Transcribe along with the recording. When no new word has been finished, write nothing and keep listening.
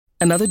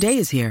Another day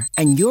is here,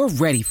 and you're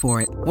ready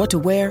for it. What to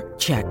wear?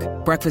 Check.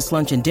 Breakfast,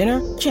 lunch, and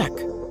dinner? Check.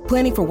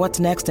 Planning for what's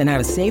next and how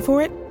to save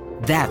for it?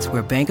 That's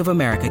where Bank of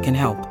America can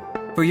help.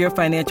 For your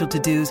financial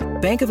to-dos,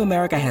 Bank of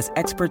America has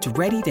experts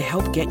ready to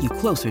help get you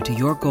closer to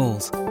your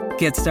goals.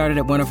 Get started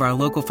at one of our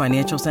local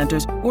financial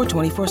centers or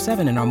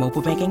 24/7 in our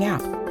mobile banking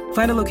app.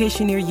 Find a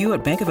location near you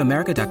at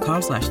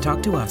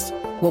bankofamerica.com/talktous.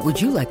 What would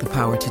you like the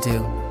power to do?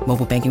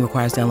 Mobile banking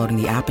requires downloading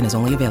the app and is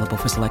only available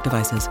for select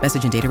devices.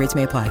 Message and data rates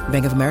may apply.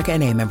 Bank of America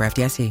N.A., member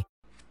FDIC.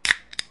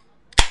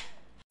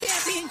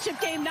 Championship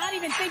game, not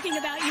even thinking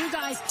about you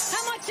guys.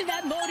 How much did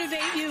that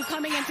motivate you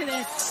coming into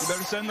this? You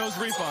better send those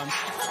refunds.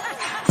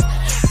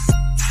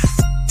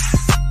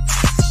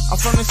 I'm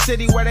from the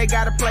city where they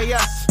gotta play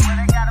us.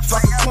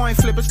 Fuck a coin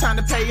flip, it's time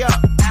to pay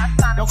up.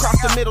 Don't cross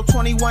the middle,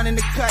 21 in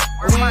the cut.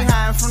 We ain't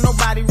hiding from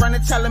nobody, run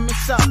and tell them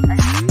it's up.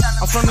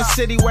 I'm from the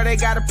city where they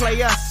gotta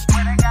play us.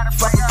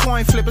 Fuck a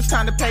coin flip, it's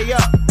time to pay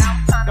up.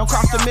 Don't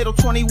cross the middle,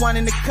 21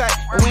 in the cut.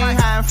 We ain't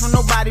hiding from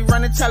nobody,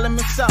 run and tell them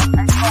it's up.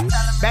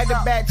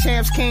 Back-to-back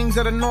champs, kings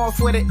of the north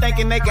with it.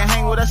 Thinking they can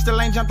hang with us, still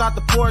ain't jumped out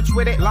the porch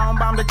with it. Long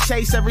bomb to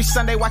chase every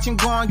Sunday, watch him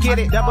go and get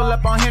it. Double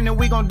up on him, then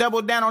we gon'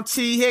 double down on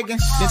T.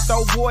 Higgins. Then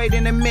throw Boyd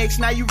in the mix,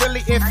 now you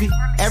really iffy.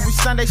 Every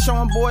Sunday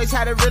showing boys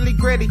how to really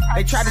gritty.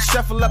 They try to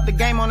shuffle up the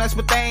game on us,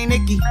 but they ain't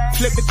icky.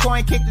 Flip the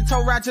coin, kick the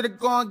toe right to the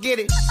go and get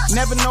it.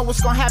 Never know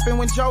what's gonna happen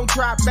when Joe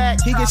drop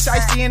back. He get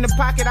shiesty in the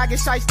pocket, I get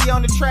shiesty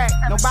on the track.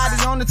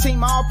 Nobody on the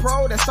team all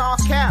pro, that's all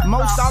cap.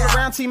 Most all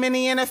around team in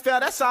the NFL,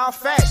 that's all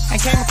fact.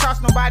 Ain't came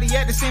across nobody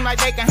yet that seem like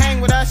they can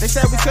hang with us. They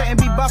said we couldn't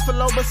be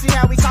Buffalo, but see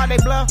how we call they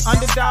bluff.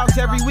 Underdogs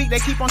every week, they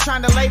keep on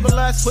trying to label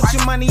us. Put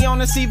your money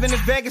on us, even if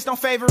Vegas don't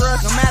favor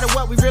us. No matter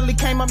what, we really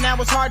came up, now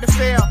it's hard to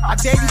fail. I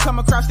dare you come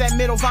across that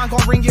middle, Von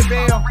gon' ring your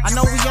bell. I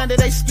know we under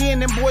they skin,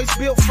 them boys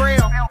built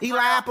frail.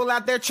 Eli Apple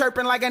out there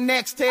chirping like a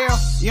next tail.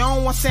 You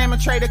don't want Salmon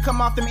Trey to come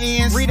off them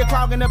ends. Rita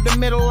clogging up the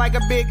middle like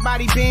a big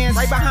body Benz.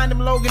 Right behind them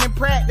Logan and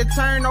Pratt, the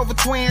turnover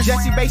twins.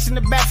 Jesse Bates in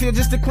the backfield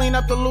just to clean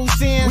up the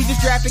loose ends. We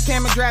just drafted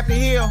Cam and drafted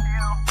Hill.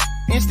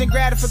 Instant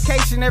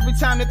gratification every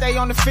time that they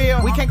on the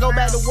field. We can't go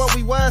back to what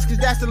we was, cause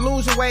that's the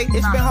loser way.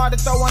 It's been hard to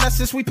throw on us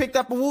since we picked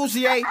up a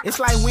Woozier. It's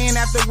like win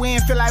after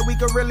win, feel like we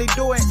could really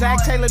do it.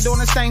 Zach Taylor doing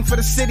his thing for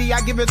the city,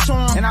 I give it to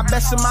him. And I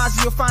bet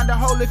Samazi will find a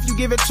hole if you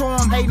give it to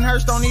him. Hayden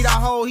Hurst don't need a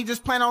hole, he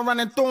just plan on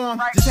running through him.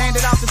 Just hand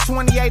it off to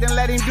 28 and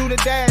let him do the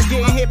dash.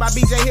 Getting hit by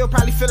BJ Hill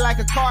probably feel like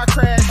a car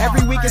crash.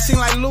 Every week it seem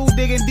like Lou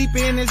digging deeper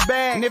in his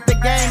bag. And if the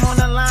game on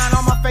the line,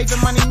 all my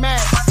favorite money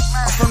match.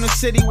 I'm from the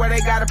city where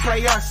they gotta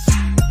play us.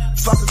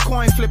 Fuck a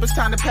coin flip, it's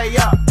time to pay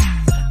up.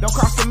 Don't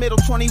cross the middle,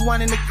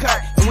 21 in the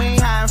cut. And we ain't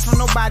hiding from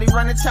nobody,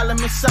 run and tell them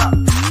it's up.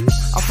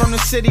 I'm from the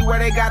city where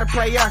they gotta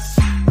play us.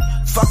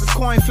 Fuck a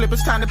coin flip,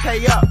 it's time to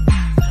pay up.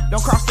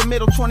 Don't cross the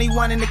middle,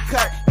 21 in the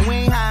cut. And we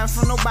ain't hiding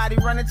from nobody,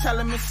 run and tell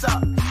them it's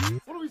up.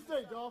 What do we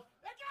say, dog?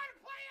 They gotta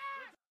play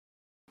us!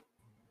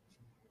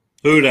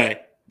 Who they?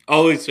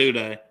 Always who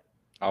they.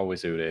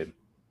 Always who did.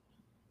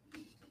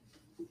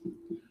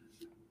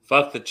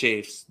 Fuck the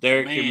Chiefs.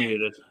 Derek, you're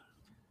muted.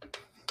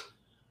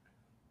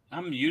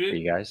 I'm muted. Are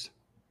you guys?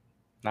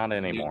 Not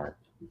anymore.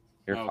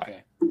 You're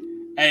okay. Fine.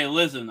 Hey,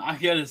 listen, I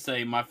gotta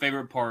say, my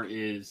favorite part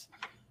is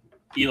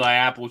Eli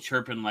Apple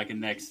chirping like a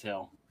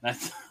Nextel.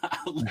 That's I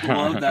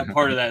love that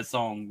part of that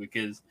song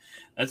because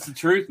that's the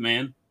truth,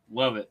 man.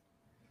 Love it.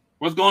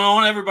 What's going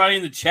on, everybody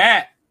in the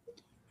chat?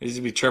 He's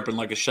gonna be chirping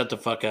like a shut the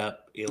fuck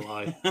up,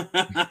 Eli.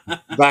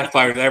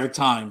 Backfires every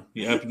time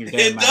you open your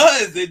damn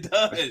mouth. It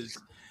does.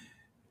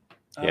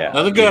 Yeah.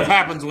 Nothing good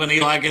happens when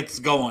Eli gets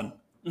going.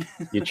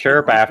 You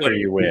chirp after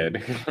you win.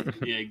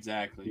 Yeah,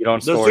 exactly. You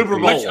don't the store Super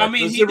Bowl. Which, I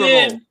mean, he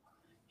did.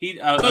 He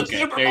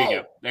okay. There you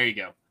go. There you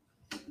go.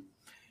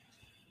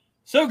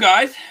 So,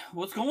 guys,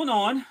 what's going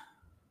on?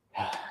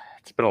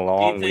 It's been a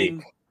long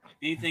week.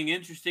 Anything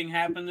interesting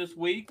happened this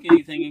week?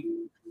 Anything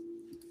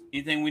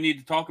we need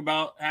to talk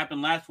about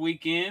happened last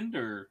weekend,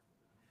 or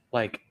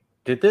like?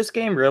 Did this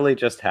game really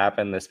just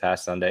happen this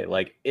past Sunday?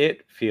 Like,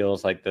 it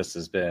feels like this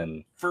has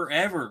been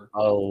forever.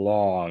 A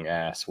long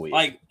ass week.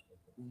 Like,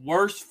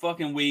 worst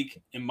fucking week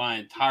in my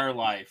entire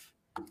life.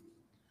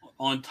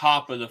 On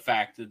top of the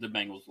fact that the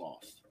Bengals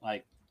lost,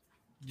 like,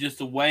 just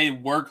the way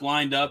work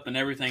lined up and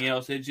everything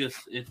else,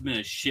 it's been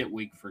a shit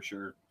week for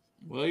sure.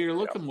 Well, you're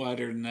looking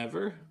whiter than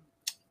ever.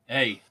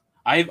 Hey,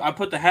 I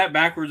put the hat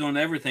backwards on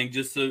everything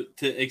just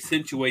to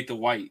accentuate the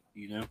white,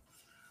 you know.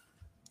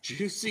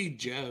 Juicy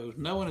Joe.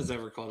 No one has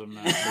ever called him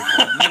that.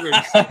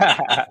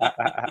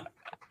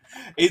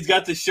 He's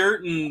got the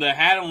shirt and the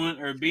hat on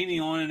or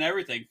beanie on and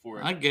everything for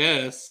it. I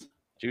guess.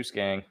 Juice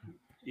Gang.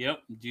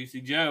 Yep, Juicy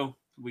Joe.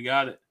 We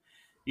got it.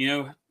 You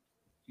know,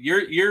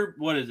 you're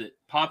what is it?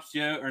 Pops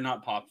Joe or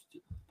not Pops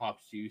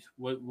Juice?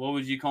 What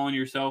was you calling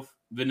yourself?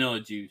 Vanilla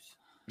Juice.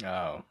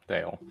 Oh,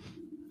 Dale.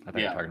 I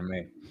think you're talking to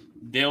me.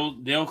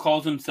 Dale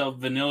calls himself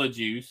Vanilla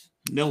Juice.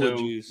 Vanilla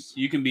Juice.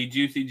 You can be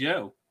Juicy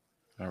Joe.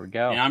 There we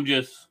go. And I'm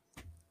just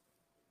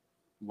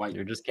white.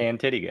 You're just can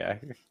titty guy.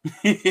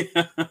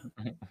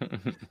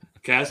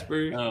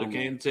 Casper, the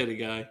can titty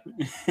guy.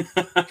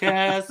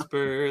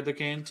 Casper, the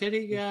can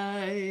titty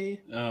guy.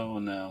 Oh,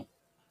 no.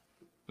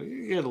 We're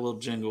get a little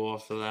jingle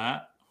off of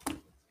that. There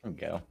we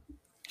go.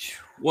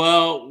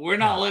 Well, we're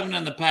not living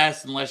in the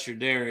past unless you're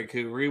Derek,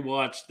 who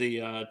rewatched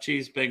the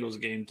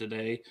Chiefs-Bengals game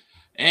today.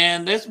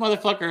 And this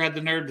motherfucker had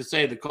the nerve to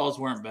say the calls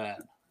weren't bad.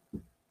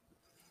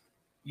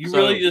 You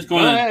really just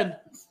going to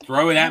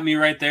throw it at me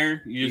right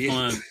there? You just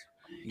want to...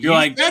 You're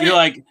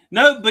like,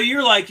 no, but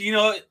you're like,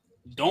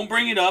 don't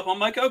bring it up. I'm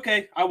like,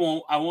 okay, I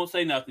won't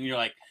say nothing. You're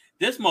like,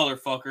 this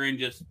motherfucker, and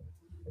just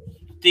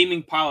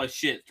steaming pile of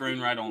shit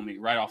thrown right on me,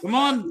 right off. Come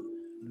on,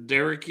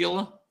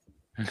 Derek-ula.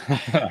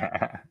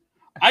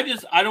 I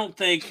don't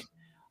think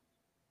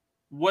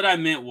what I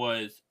meant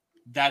was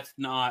that's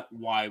not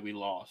why we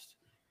lost.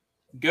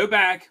 Go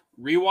back,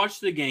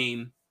 rewatch the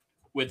game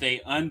with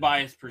a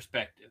unbiased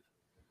perspective.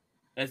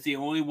 That's the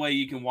only way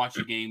you can watch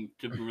a game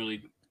to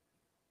really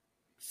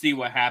see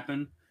what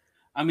happened.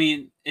 I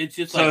mean, it's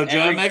just so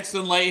Joe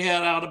Mixon lay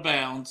head out of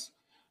bounds,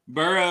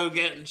 Burrow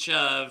getting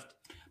shoved,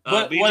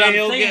 but BJ what I'm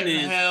Hill saying getting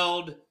is,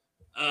 held.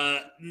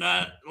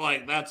 Not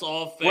like that's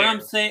all fair.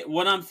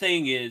 What I'm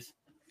saying is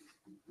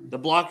the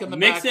block in the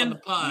back on the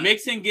punt.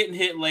 Mixon getting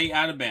hit late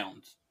out of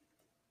bounds.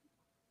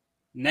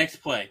 Next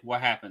play,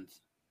 what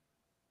happens?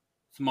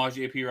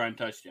 Samaje Perine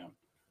touchdown.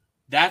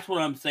 That's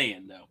what I'm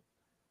saying, though.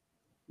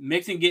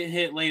 Mixon getting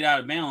hit late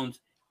out of bounds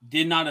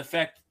did not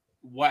affect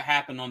what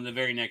happened on the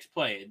very next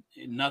play.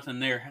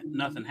 Nothing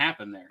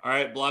happened there. All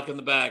right, block in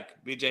the back.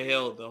 BJ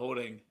Hill, the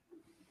holding.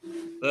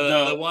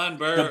 The one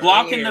bird. The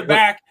block in the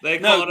back. You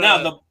want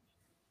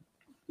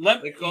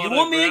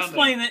me to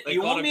explain it?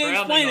 You want me to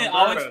explain it?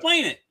 I'll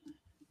explain it.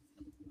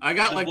 I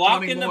got the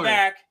block in the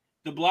back.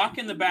 The block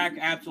in the back,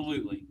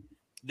 absolutely.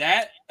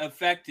 That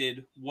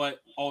affected what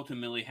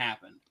ultimately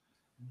happened.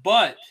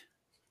 But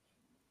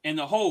in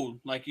the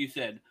hold, like you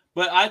said.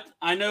 But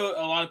I know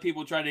a lot of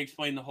people try to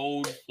explain the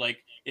hold,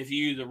 like if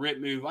you use a rip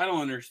move. I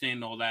don't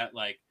understand all that.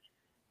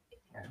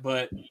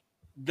 But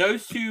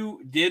those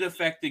two did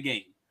affect the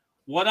game.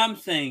 What I'm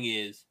saying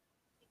is,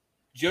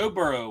 Joe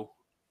Burrow,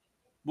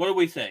 what do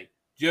we say?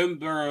 Joe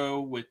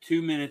Burrow with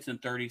 2 minutes and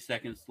 30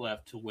 seconds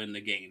left to win the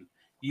game.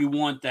 You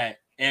want that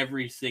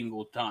every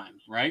single time,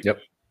 right? Yep.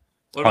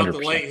 What about 100%.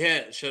 The late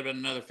hit? Should have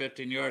been another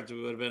 15 yards.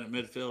 We would have been at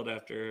midfield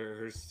after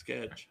her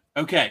sketch.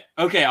 Okay,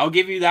 I'll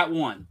give you that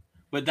one.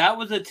 But that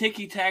was a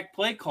ticky-tack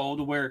play call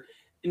to where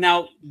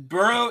now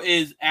Burrow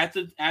is at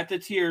the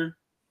tier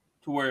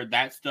to where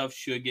that stuff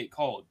should get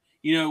called.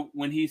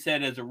 When he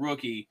said as a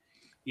rookie,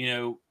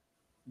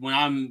 when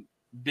I'm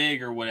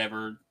big or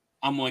whatever,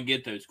 I'm going to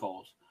get those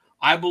calls.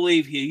 I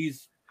believe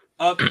he's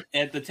up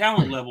at the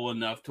talent level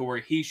enough to where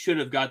he should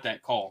have got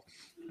that call.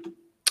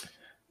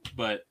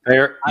 But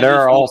I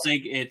don't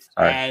think it's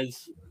I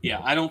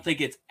don't think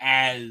it's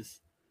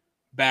as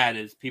bad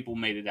as people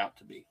made it out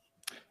to be.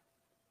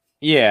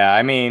 Yeah,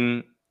 I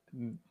mean,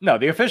 no,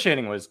 the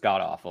officiating was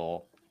god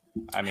awful.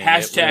 I mean,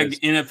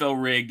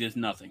 #NFL rigged is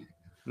nothing.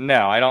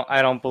 No,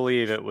 I don't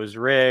believe it was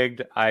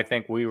rigged. I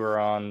think we were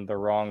on the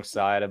wrong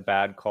side of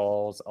bad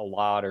calls a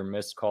lot, or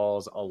missed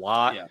calls a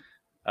lot.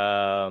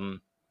 Yeah.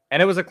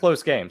 And it was a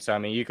close game. So, I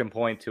mean, you can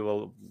point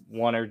to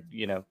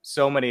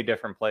so many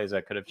different plays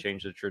that could have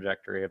changed the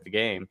trajectory of the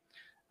game.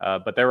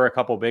 But there were a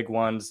couple big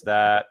ones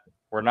that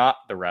were not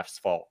the ref's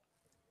fault.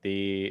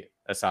 The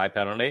Asai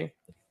penalty.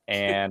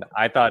 And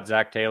I thought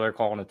Zach Taylor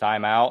calling a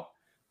timeout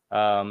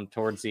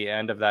towards the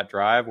end of that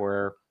drive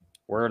where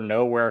we're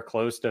nowhere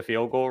close to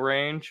field goal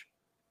range,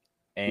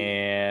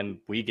 and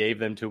we gave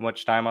them too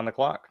much time on the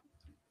clock.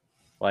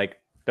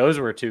 Those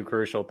were two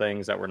crucial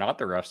things that were not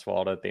the ref's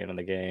fault at the end of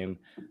the game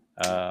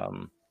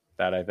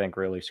that I think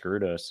really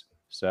screwed us.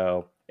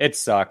 So it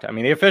sucked. I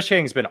mean, the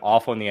officiating's been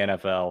awful in the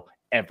NFL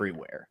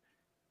everywhere,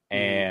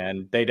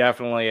 and they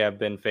definitely have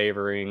been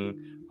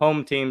favoring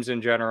home teams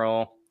in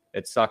general.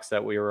 It sucks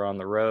that we were on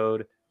the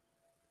road,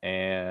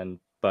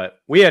 but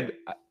we had,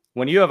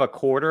 when you have a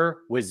quarter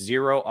with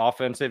 0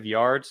 offensive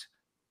yards,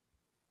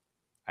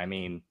 I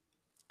mean,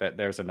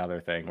 there's another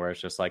thing where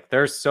it's just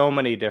there's so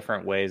many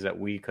different ways that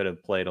we could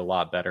have played a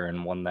lot better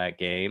and won that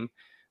game.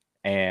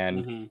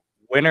 And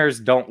winners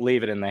don't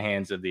leave it in the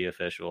hands of the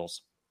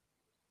officials.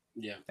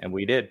 Yeah. And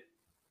we did.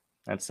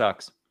 That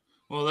sucks.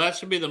 Well, that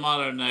should be the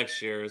motto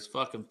next year is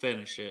fucking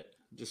finish it.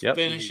 Just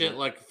finish it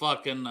like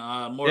fucking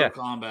Mortal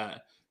Kombat.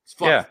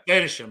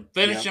 Finish him.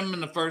 Finish him in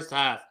the first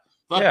half.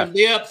 Fucking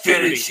be up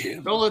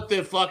 30. Don't let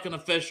the fucking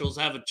officials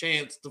have a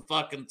chance to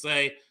fucking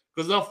say,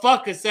 because they'll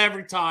fuck us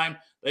every time.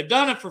 They've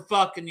done it for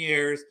fucking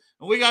years.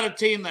 And we got a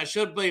team that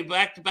should be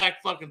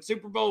back-to-back fucking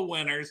Super Bowl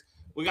winners.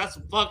 We got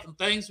some fucking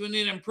things we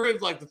need to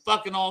improve, like the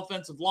fucking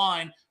offensive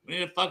line. We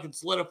need to fucking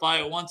solidify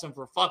it once and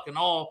for fucking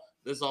all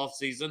this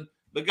offseason.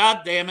 But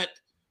God damn it,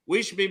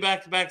 we should be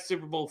back-to-back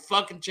Super Bowl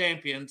fucking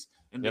champions.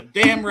 And the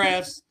damn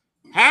refs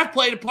have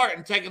played a part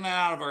in taking that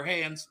out of our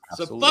hands.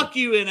 Absolutely. So fuck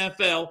you,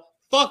 NFL.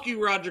 Fuck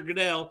you, Roger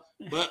Goodell.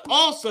 But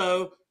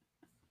also,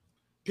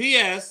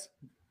 P.S.,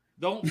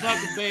 don't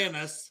fucking ban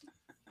us.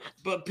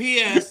 But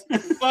P.S.,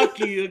 fuck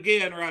you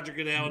again, Roger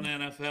Goodell and the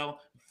NFL.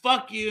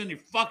 Fuck you and your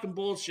fucking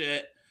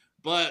bullshit.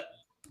 But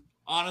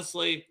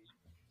honestly,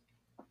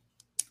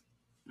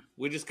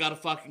 we just got to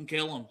fucking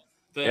kill them.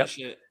 Finish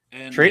it.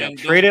 And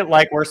treat it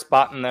like we're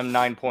spotting them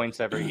 9 points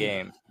every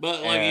game.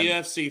 But like a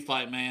UFC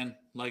fight, man.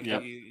 Like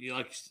you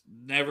like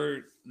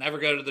never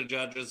go to the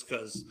judges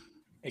because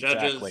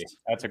judges.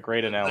 That's a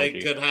great analogy.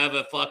 They could have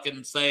a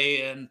fucking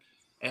say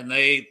and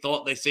they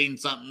thought they seen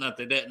something that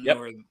they didn't,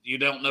 or you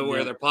don't know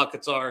where their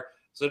pockets are.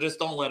 So just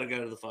don't let it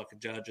go to the fucking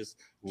judges.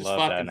 Just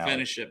fucking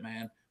finish it,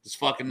 man. Just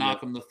fucking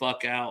knock them the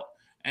fuck out.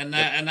 And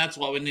that's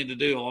what we need to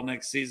do all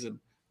next season.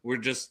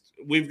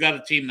 We've got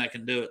a team that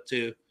can do it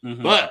too.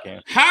 Mm-hmm. But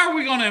how are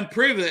we going to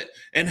improve it?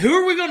 And who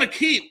are we going to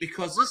keep?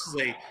 Because this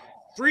is a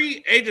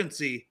free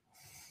agency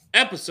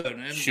episode.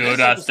 And should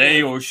I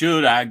stay or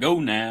should I go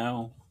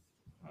now?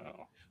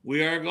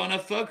 We are going to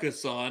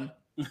focus on.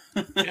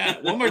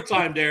 One more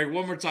time, Derek.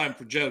 One more time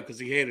for Joe because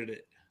he hated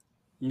it.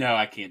 No,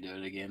 I can't do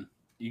it again.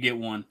 You get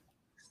one.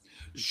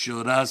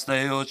 Should I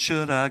stay or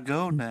should I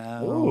go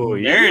now?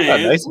 Oh, there it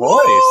is. Nice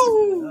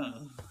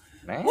voice.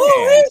 Man,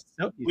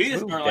 we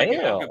just start like a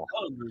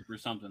acapella group or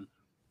something.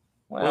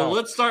 Well,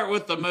 let's start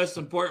with the most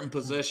important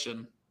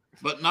position,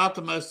 but not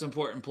the most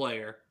important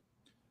player.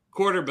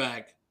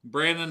 Quarterback,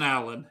 Brandon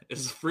Allen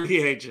is a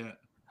free agent.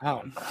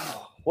 Oh,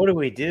 no. What do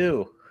we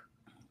do?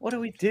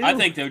 I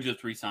think they'll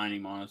just re-sign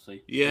him,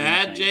 honestly. You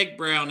had Jake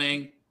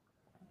Browning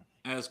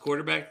as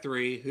quarterback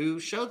 3, who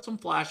showed some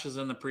flashes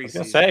in the preseason. I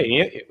was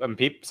going to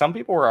say, some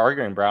people were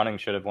arguing Browning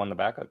should have won the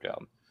backup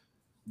job.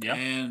 Yeah.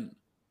 And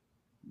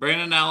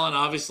Brandon Allen,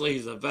 obviously,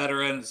 he's a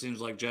veteran. It seems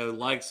like Joe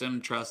likes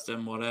him, trusts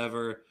him,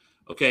 whatever.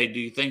 Okay, do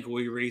you think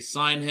we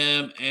re-sign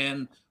him?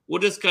 And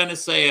we'll just kind of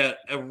say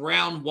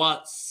around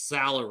what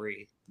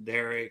salary,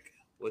 Derek,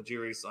 would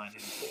you re-sign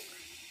him for?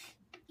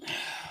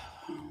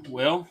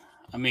 Well,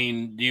 I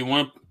mean, do you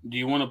want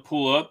to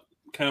pull up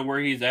kind of where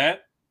he's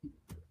at?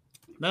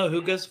 No,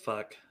 who gives a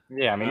fuck?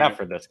 Yeah, I mean, not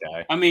for this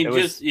guy. I mean, it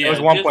was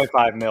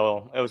 1.5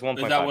 mil. It was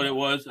 1.5. Is that what it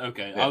was?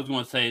 Okay, yeah. I was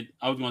going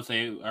to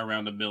say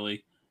around a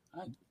Billy.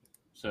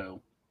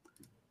 So,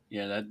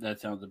 yeah, that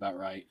sounds about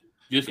right.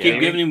 Just keep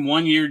giving him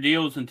 1-year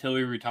deals until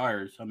he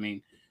retires. I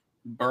mean,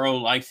 Burrow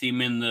likes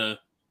him in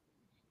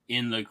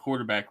the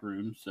quarterback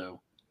room.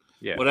 So,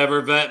 yeah,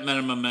 whatever vet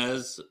minimum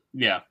is.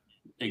 Yeah,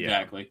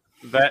 exactly.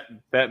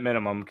 Vet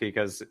minimum,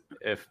 because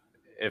if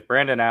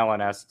Brandon Allen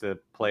has to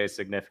play a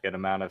significant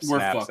amount of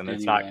snaps and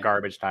it's not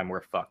garbage time,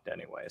 we're fucked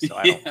anyway. So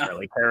I don't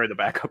really care who the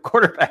backup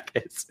quarterback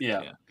is.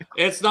 Yeah.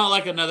 It's not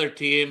like another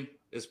team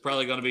is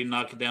probably going to be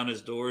knocking down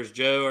his doors.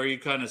 Joe, are you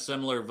kind of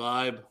similar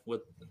vibe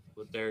with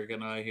Derek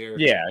and I here?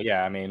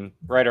 Yeah. I mean,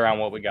 right around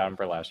what we got him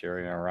for last year,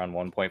 around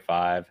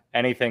 1.5.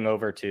 Anything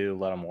over 2,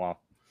 let him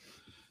walk.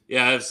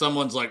 Yeah, if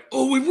someone's like,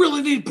 "Oh, we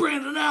really need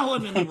Brandon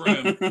Allen in the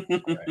room,"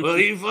 right. Well,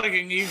 you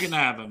can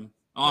have him.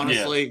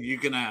 Honestly, you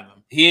can have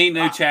him. He ain't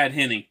no Chad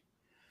Henne.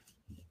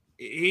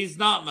 He's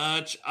not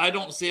much. I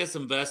don't see us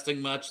investing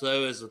much,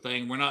 though, is the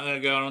thing. We're not going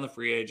to go out on the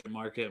free agent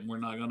market, and we're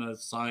not going to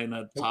sign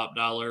a top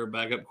dollar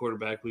backup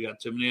quarterback. We got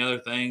too many other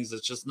things.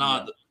 It's just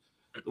not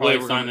the way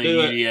we're going to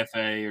do it.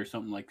 UDFA or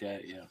something like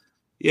that,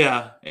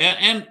 Yeah,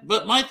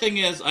 but my thing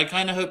is, I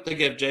kind of hope they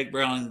give Jake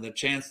Browning the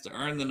chance to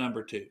earn the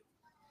number 2.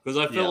 Because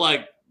I feel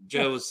like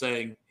Joe was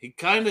saying he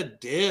kind of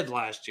did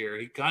last year.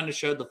 He kind of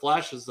showed the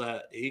flashes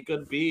that he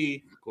could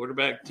be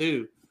quarterback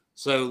 2.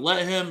 So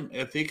let him,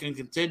 if he can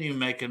continue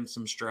making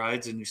some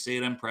strides and you see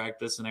it in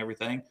practice and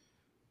everything,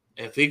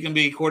 if he can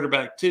be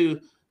quarterback 2,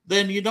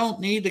 then you don't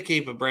need to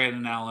keep a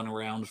Brandon Allen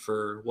around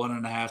for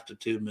 $1.5 to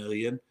 $2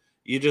 million.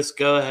 You just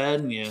go ahead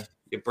and you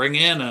bring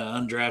in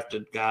an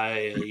undrafted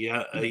guy,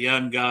 a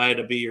young guy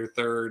to be your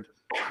third,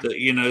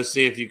 to,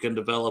 see if you can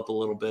develop a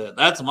little bit.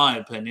 That's my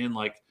opinion.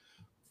 Like,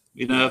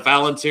 if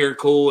Allen's here,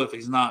 cool. If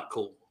he's not,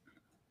 cool.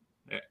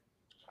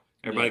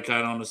 Everybody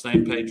kind of on the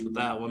same page with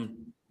that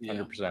one.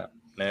 100%.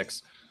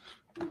 Next.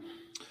 All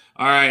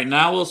right,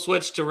 now we'll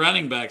switch to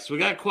running backs. We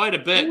got quite a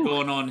bit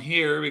going on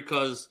here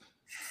because,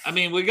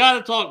 we got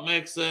to talk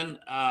Mixon.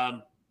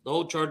 The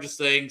whole Chargers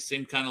thing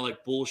seemed kind of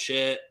like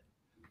bullshit.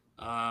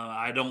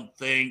 I don't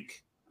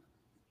think,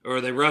 or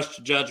they rushed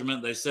to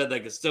judgment. They said they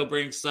could still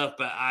bring stuff,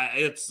 but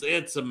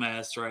it's a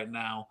mess right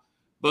now.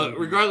 But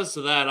regardless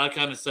of that, I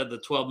kind of said the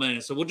 12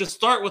 million. So we'll just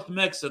start with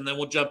Mixon, then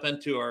we'll jump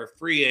into our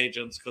free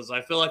agents because I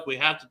feel like we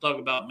have to talk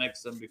about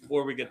Mixon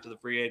before we get to the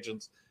free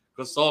agents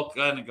because it's all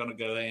kind of going to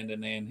go hand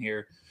in hand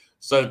here.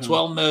 So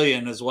 12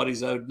 million is what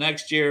he's owed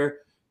next year.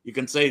 You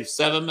can save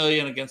 $7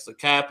 million against the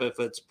cap if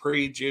it's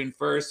pre-June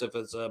 1st. If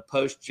it's a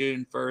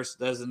post-June 1st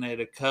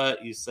designated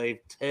cut, you save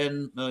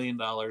 $10 million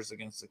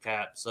against the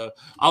cap. So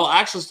I'll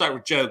actually start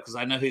with Joe because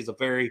I know he's a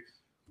very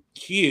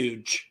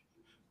huge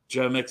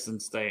Joe Mixon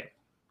stan.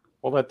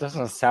 Well, that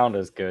doesn't sound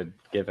as good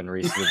given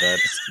recent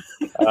events.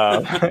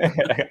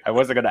 I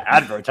wasn't going to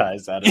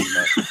advertise that.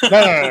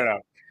 No.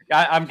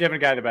 I'm giving a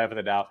guy the benefit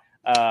of the doubt.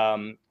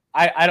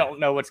 I don't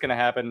know what's going to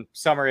happen.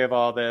 Summary of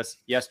all this.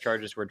 Yes,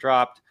 charges were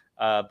dropped,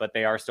 but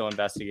they are still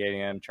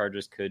investigating them.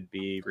 Charges could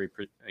be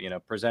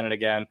presented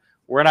again.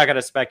 We're not going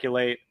to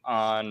speculate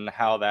on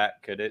how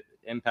that could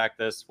impact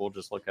this. We'll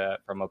just look at it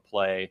from a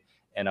play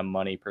and a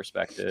money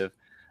perspective.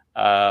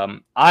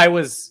 I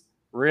was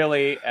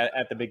really,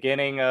 at the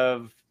beginning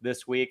of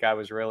this week, I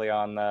was really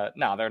on the,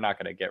 no, they're not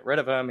going to get rid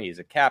of him. He's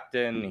a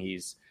captain.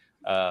 He's,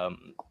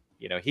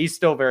 he's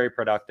still very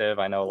productive.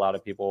 I know a lot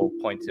of people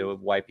point to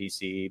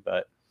YPC,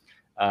 but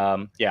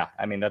yeah,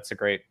 I mean, that's a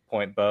great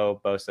point,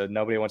 Bo. Bo said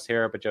nobody wants to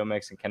hear it, but Joe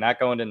Mixon cannot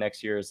go into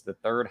next year as the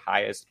third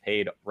highest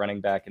paid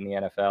running back in the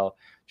NFL.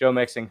 Joe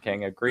Mixon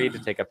can agree to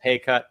take a pay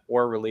cut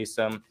or release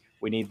him.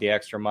 We need the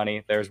extra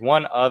money. There's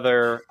one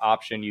other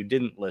option you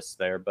didn't list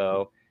there,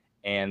 Bo,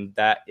 and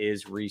that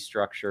is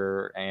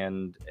restructure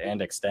and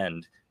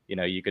extend.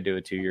 You could do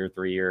a 2-year,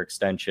 3-year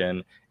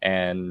extension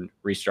and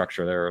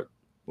restructure their.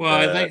 Well,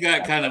 I think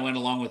that kind of went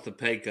along with the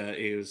pay cut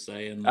he was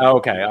saying. Oh,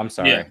 okay, I'm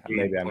sorry. Yeah,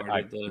 maybe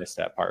I missed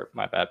that part.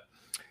 My bad.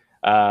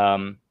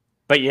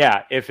 But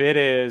yeah, if it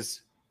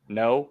is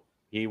no,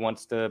 he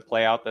wants to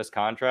play out this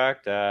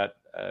contract at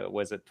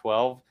was it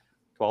 12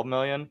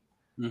 million?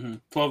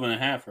 12 and a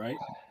half, right?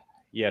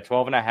 Yeah,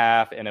 12 and a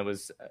half. And it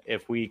was,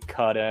 if we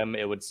cut him,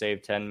 it would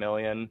save 10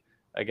 million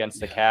against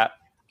the cap.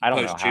 I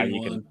don't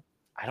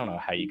know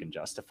how you can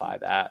justify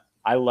that.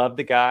 I love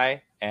the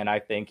guy, and I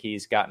think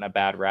he's gotten a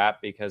bad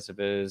rap because of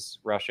his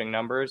rushing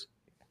numbers,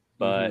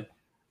 but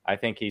I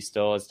think he's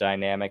still as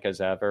dynamic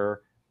as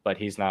ever, but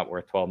he's not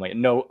worth 12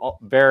 million. No,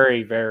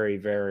 very, very,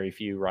 very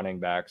few running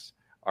backs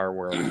are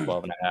worth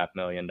 $12.5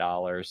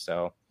 million.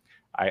 So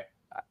I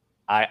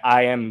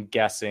am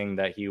guessing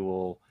that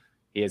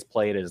he has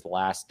played his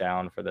last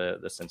down for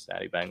the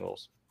Cincinnati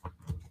Bengals.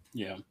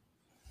 Yeah.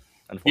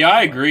 Yeah,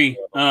 I agree.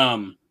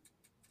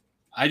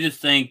 I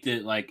just think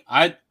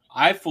that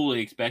I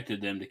fully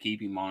expected them to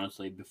keep him,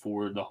 honestly,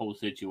 before the whole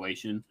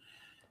situation.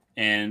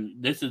 And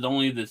this is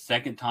only the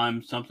second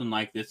time something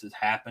like this has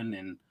happened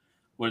in,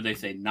 what do they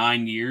say,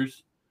 9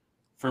 years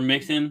for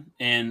Mixon.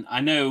 And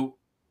I know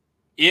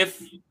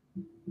if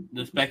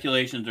the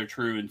speculations are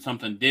true and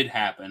something did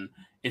happen,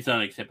 it's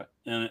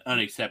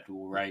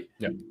unacceptable, right?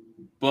 Yeah.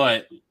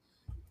 But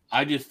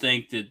I just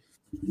think that,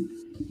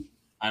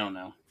 I don't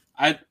know.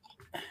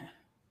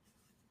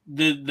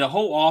 The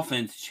whole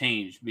offense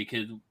changed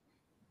because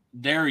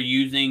they're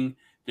using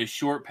the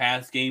short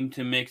pass game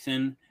to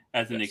Mixon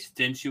as an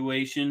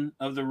extenuation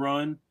of the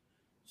run.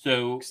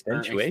 So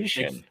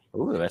extenuation.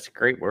 Ooh, that's a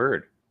great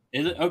word.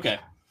 Is it? Okay.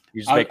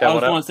 You just make that one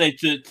up? I was going to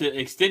say to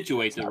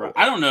accentuate the run.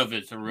 I don't know if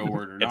it's a real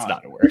word or not. It's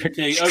not a word.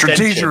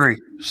 Strategery.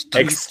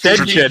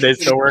 Extension is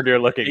the word you're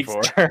looking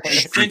for.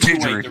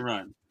 Accentuate the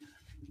run.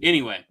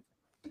 Anyway.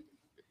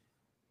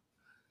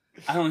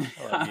 I don't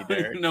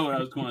even know what I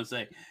was going to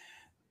say.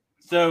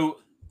 So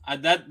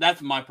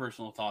that's my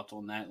personal thoughts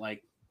on that.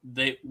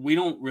 We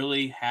don't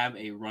really have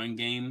a run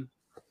game.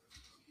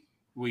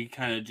 We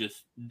kind of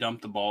just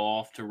dump the ball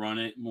off to run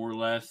it, more or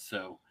less.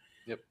 So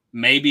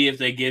maybe if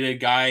they get a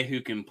guy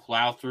who can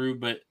plow through,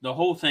 but the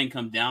whole thing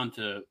comes down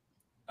to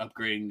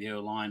upgrading the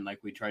O-line like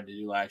we tried to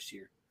do last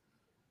year.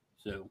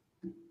 So.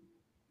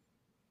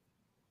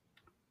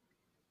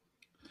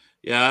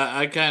 Yeah,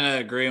 I kind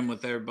of agree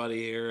with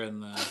everybody here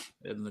in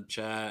the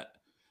chat.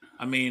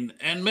 I mean,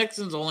 and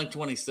Mixon's only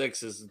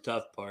 26 is the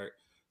tough part.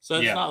 So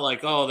it's not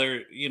like,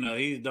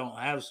 he don't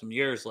have some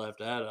years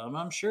left at him.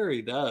 I'm sure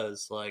he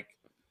does.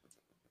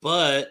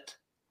 But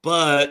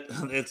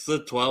it's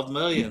the 12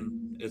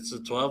 million. It's the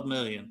 12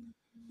 million.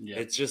 Yeah.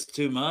 It's just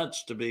too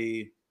much to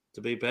be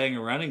paying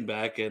a running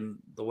back, and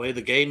the way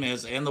the game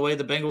is and the way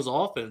the Bengals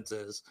offense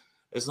is.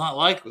 It's not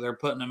like they're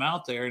putting him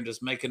out there and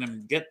just making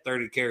him get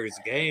 30 carries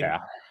a game.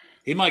 Yeah.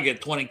 He might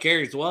get 20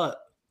 carries,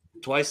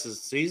 twice a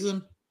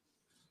season?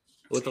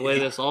 With the way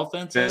this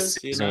offense is,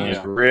 is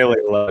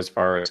really low as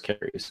far as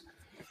carries.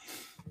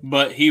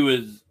 But he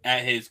was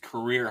at his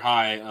career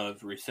high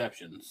of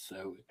receptions,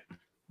 so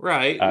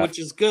right, which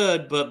is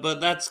good. But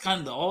that's kind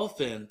of the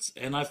offense,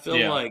 and I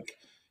feel like,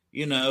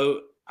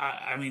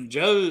 I mean,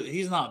 Joe,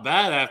 he's not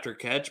bad after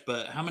catch,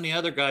 but how many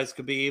other guys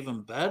could be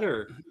even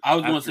better? I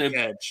was going to say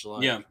catch.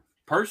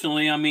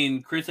 Personally, I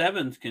mean, Chris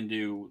Evans can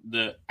do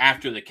the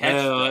after the catch.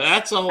 Stuff.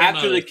 That's a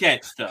whole the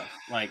catch stuff.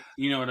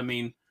 You know what I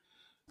mean.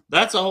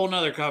 That's a whole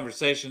nother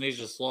conversation. He's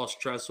just lost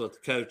trust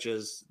with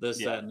coaches, that,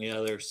 and the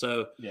other.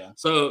 So,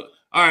 So,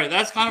 all right,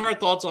 that's kind of our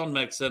thoughts on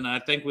Mixon. I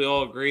think we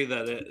all agree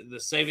that the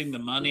saving the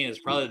money is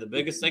probably the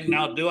biggest thing.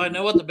 Now, do I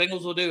know what the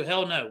Bengals will do?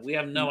 Hell no. We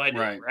have no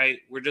idea, right?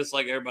 We're just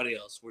like everybody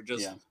else. We're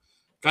just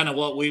kind of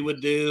what we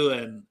would do.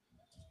 And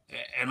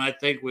I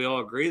think we all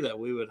agree that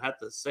we would have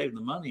to save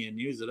the money and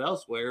use it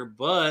elsewhere.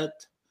 But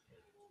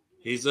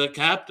he's a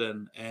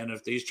captain. And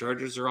if these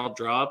charges are all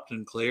dropped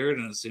and cleared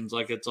and it seems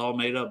like it's all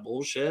made up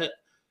bullshit,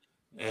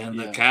 and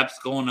the cap's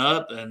going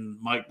up, and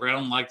Mike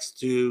Brown likes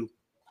to,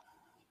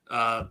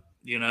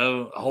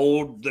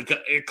 hold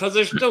because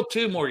there's still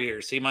 2 more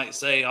years. He might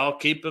say, "I'll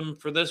keep him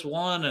for this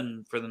one,"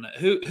 and for the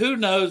who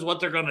knows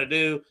what they're going to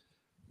do.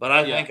 But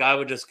I think I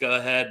would just go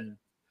ahead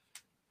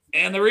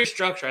and the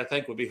restructure. I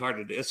think would be hard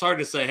to do. It's hard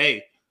to say,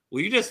 "Hey, will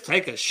you just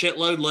take a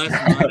shitload less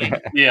money?"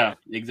 Yeah,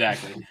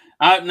 exactly.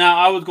 Now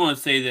I was going to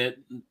say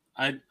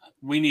that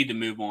we need to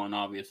move on,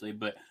 obviously,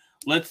 but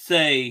let's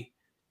say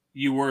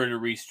you were to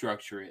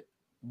restructure it.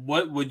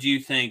 What would you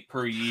think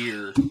per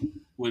year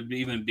would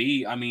even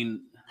be? I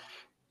mean,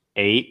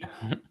 8.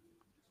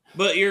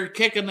 But you're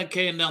kicking the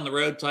can down the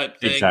road type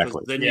thing.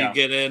 Exactly. Then you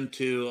get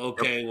into,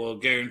 okay, well,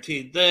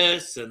 guaranteed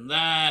this and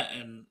that.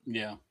 And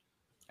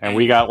And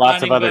we got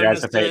lots of other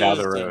guys to pay down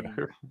the road.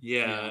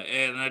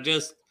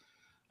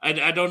 And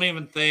I don't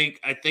even think,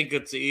 I think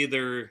it's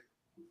either,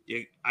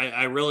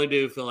 I really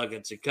do feel like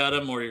it's you cut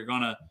him or you're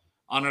going to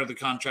honor the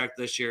contract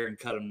this year and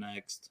cut him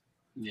next.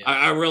 Yeah.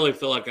 I really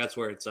feel like that's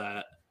where it's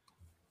at.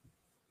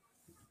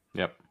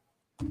 Yep.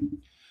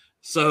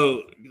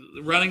 So,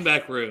 running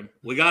back room,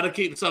 we got to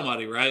keep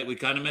somebody, right? We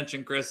kind of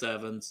mentioned Chris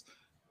Evans.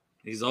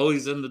 He's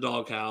always in the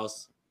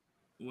doghouse.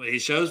 He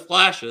shows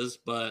flashes,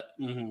 but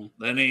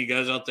then he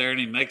goes out there and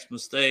he makes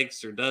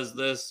mistakes or does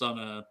this on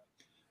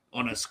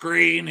a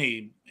screen.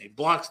 He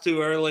blocks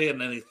too early, and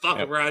then he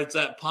fucking rides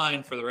that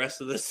pine for the rest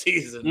of the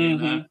season. You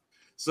know?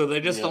 So they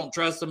just don't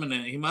trust him, and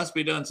he must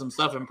be doing some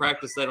stuff in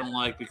practice they don't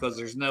like because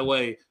there's no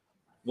way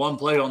one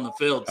play on the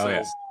field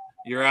says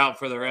you're out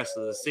for the rest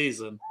of the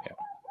season. Yeah.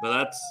 But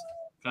that's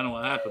kind of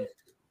what happened.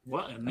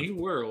 What a new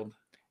world.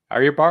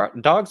 Are your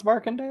dogs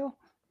barking, Dale?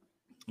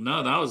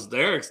 No, that was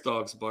Derek's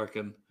dogs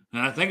barking.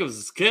 And I think it was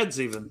his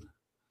kids even.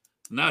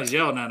 Now he's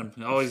yelling at him.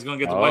 Oh, he's going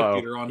to get the white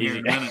beater on here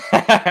in a minute.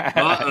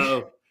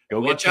 Uh-oh.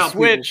 Go watch out,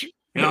 switch.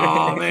 People.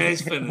 Oh, man,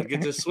 he's finna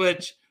get the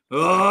switch.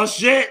 Oh,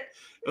 shit.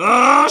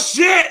 Oh,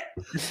 shit.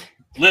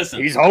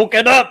 Listen. He's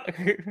hulking up.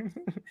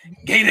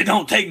 Gator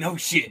don't take no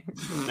shit.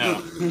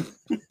 No.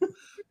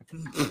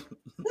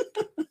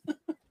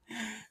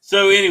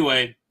 So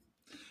anyway,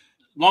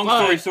 long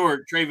story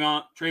short,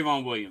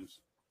 Trayvon Williams.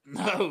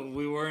 No,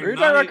 we weren't. We were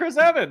talking about Chris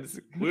Evans.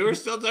 We were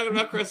still talking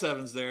about Chris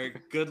Evans there.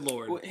 Good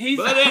Lord. Well, he's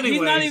not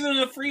even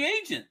a free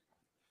agent.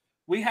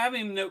 We have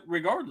him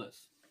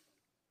regardless.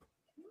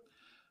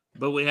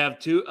 But we have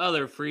 2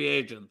 other free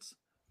agents.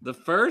 The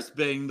first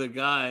being the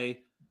guy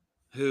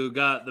who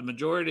got the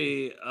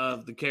majority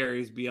of the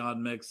carries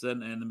beyond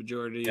Mixon and the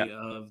majority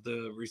of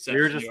the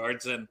reception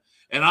yards. And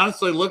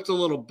honestly looked a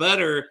little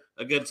better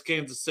against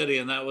Kansas City,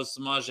 and that was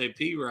Samaje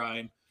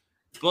Perine.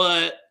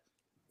 But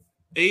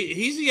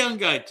he's a young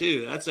guy,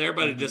 too. That's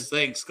everybody just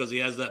thinks because he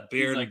has that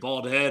beard and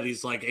bald head.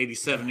 He's like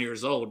 87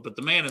 years old, but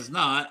the man is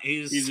not.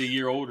 He's a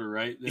year older,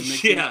 right?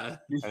 Yeah.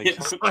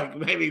 It's like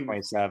maybe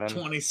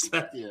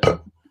 27. Yeah.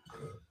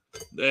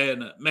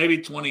 And maybe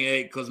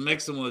 28 because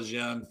Mixon was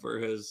young for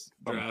his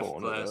draft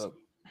class.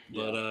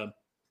 But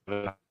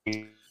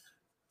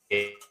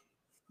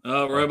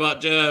oh,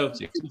 Robot Joe.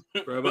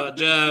 Robot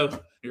Joe.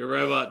 You're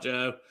Robot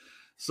Joe.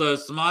 So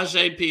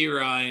Samaje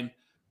Perine,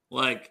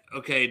 like,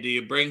 okay, do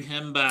you bring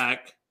him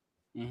back?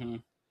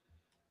 And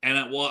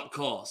at what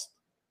cost?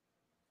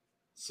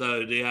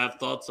 So do you have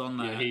thoughts on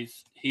that? Yeah,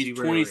 he's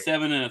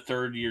 27 and a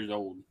third years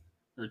old.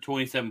 Or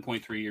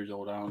 27.3 years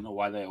old. I don't know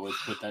why they always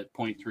put that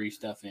 0.3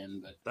 stuff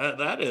in, but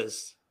that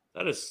is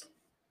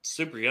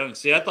super young.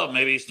 See, I thought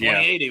maybe he's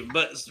 28 even,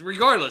 but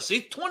regardless,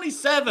 he's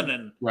 27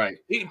 and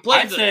he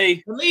played.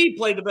 He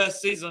played the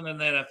best season in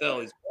the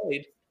NFL he's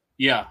played.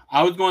 Yeah,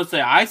 I was going to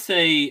say. I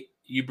say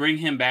you bring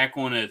him back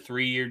on a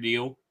 3-year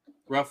deal,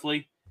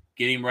 roughly,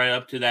 get him right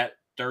up to that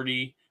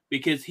 30,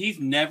 because he's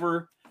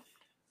never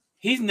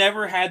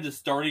had the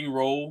starting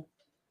role.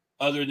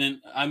 Other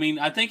than, I mean,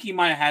 I think he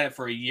might have had it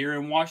for a year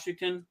in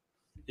Washington.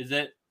 Is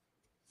that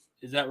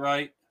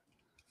right?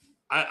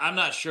 I'm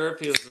not sure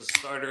if he was a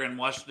starter in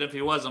Washington. If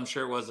he was, I'm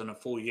sure it wasn't a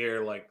full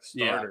year like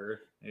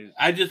starter. Yeah.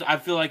 I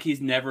feel like he's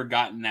never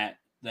gotten that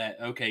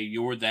okay,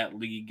 you're that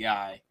lead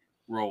guy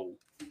role.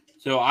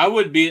 So I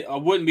wouldn't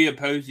be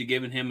opposed to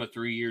giving him a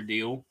 3-year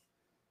deal.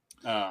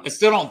 I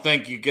still don't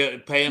think you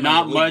pay him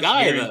not a much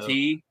guy,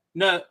 guarantee.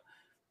 Though. No,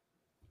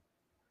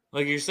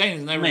 like you're saying,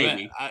 he's never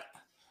maybe.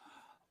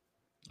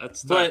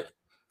 That's tough. But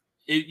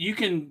you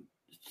can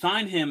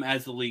sign him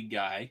as the league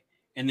guy,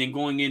 and then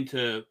going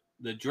into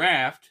the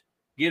draft,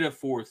 get a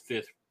 4th,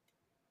 5th,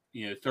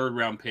 3rd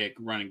round pick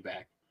running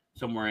back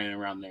somewhere in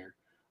around there.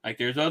 Like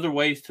there's other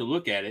ways to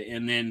look at it,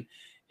 and then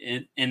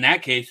in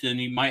that case, then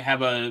you might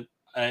have a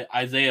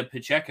Isaiah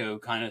Pacheco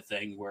kind of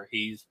thing where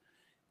he's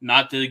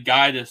not the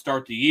guy to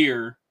start the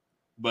year,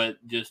 but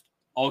just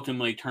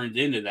ultimately turns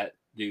into that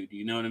dude.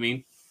 You know what I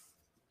mean?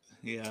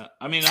 Yeah,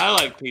 I mean, I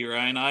like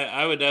Perine.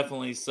 I would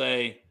definitely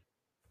say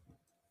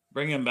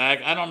bring him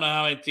back. I don't know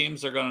how many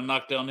teams are going to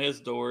knock down his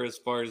door as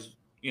far as,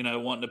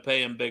 wanting to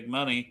pay him big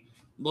money.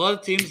 A lot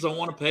of teams don't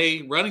want to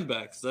pay running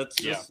backs. That's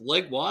just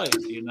leg-wise,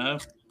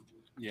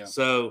 Yeah.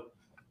 So,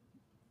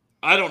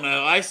 I don't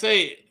know. I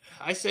say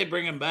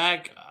bring him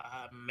back,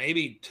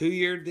 maybe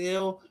 2-year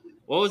deal.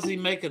 What was he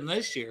making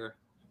this year?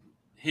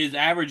 His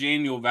average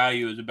annual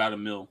value is about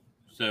 $1 million.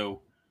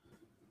 So,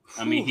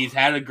 I mean, he's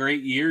had a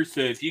great year.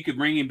 So if you could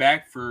bring him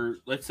back for,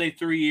 let's say,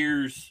 3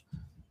 years,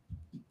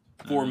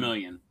 $4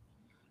 million.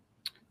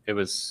 It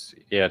was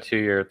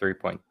 2-year, 3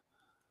 point.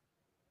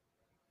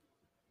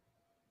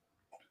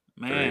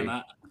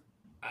 Man,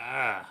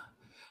 I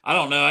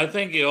don't know. I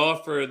think you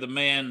offer the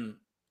man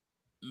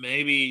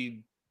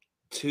maybe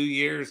 2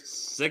 years,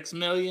 $6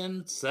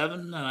 million,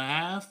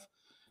 7.5.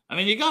 I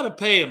mean, you got to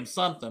pay him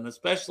something,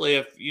 especially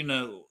if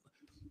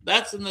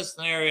that's in the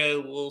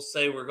scenario. We'll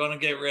say we're going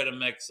to get rid of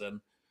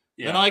Mixon.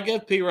 then I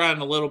give Perine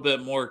a little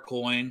bit more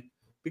coin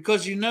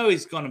because you know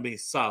he's going to be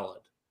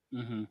solid.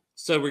 Mm-hmm.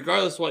 So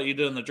regardless of what you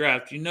do in the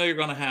draft, you know you're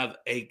going to have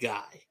a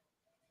guy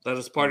that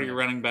is part of your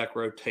running back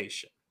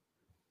rotation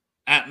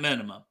at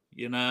minimum,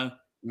 you know?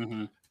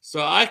 Mm-hmm.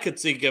 So I could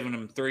see giving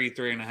him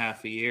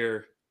 3.5 a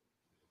year,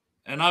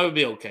 and I would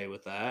be okay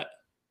with that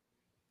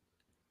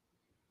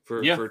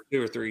for 2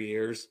 or 3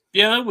 years.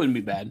 Yeah, that wouldn't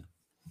be bad.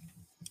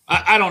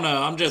 I don't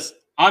know.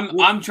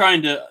 I'm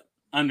trying to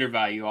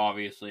undervalue,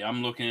 obviously.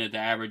 I'm looking at the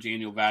average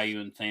annual value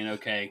and saying,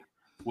 okay,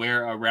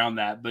 we're around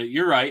that. But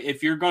you're right.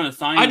 If you're going to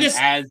sign him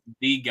as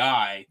the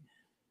guy.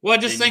 Well, I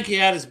just think he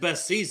had his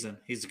best season.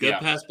 He's a good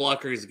pass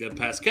blocker. He's a good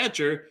pass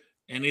catcher.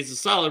 And he's a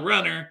solid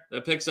runner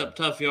that picks up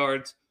tough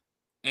yards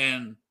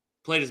and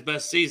played his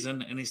best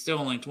season. And he's still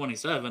only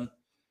 27.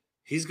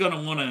 He's going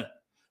to want to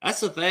 – that's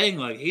the thing.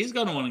 Like, he's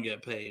going to want to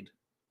get paid.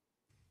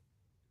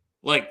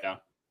 Like,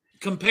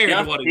 compared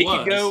to what he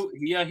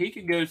was. He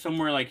could go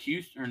somewhere like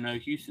Houston. Or no,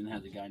 Houston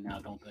has a guy now,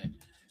 don't they?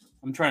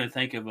 I'm trying to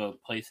think of a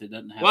place that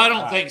doesn't have. Well, I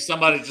don't think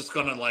somebody's just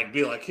going to like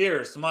be like, "Here,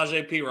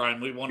 Samaje Perine,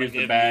 we want to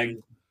give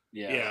you,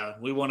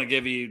 we want to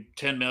give you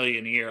 $10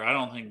 million a year." I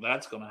don't think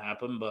that's going to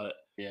happen, but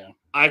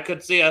I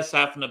could see us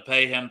having to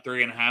pay him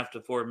 $3.5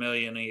 to $4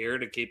 million a year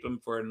to keep him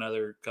for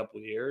another couple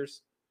of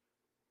years.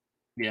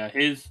 Yeah,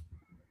 his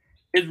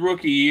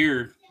rookie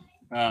year,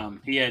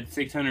 he had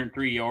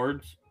 603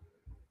 yards,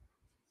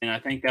 and I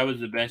think that was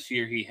the best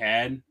year he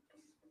had.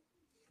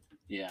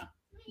 Yeah,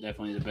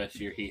 definitely the best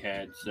year he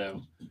had.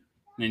 So.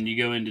 Then you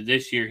go into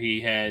this year, he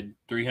had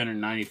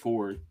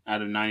 394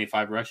 out of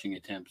 95 rushing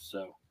attempts.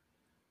 So,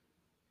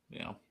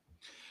 yeah.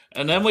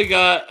 And then we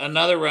got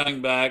another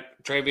running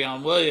back,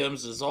 Travion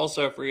Williams, is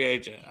also a free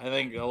agent. I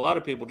think a lot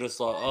of people just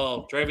thought,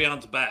 oh,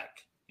 Travion's back.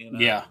 You know?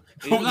 Yeah.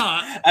 He's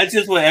not. That's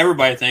just what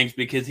everybody thinks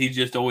because he's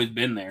just always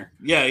been there.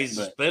 Yeah, he's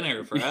just been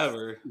here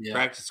forever.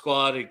 Practice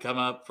squad, he'd come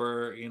up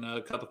for,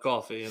 a cup of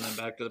coffee and then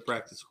back to the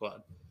practice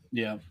squad.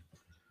 Yeah.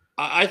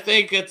 I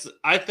think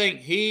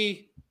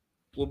he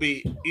will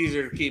be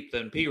easier to keep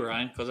than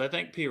Perine because I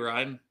think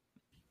Perine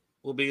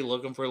will be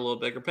looking for a little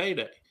bigger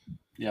payday.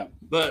 Yeah.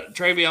 But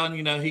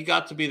Travion, he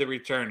got to be the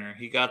returner.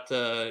 He got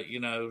to,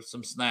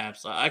 some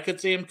snaps. I could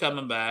see him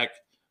coming back.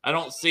 I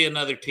don't see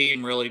another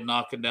team really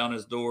knocking down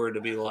his door to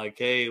be like,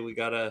 hey, we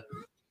got to,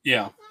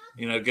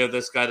 give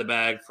this guy the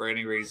bag for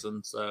any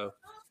reason. So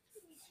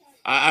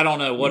I don't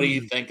know. What are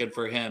you thinking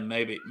for him?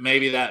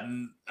 Maybe that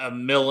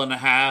 $1.5 million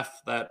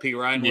that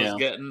Perine was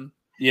getting.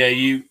 Yeah,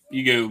 you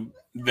go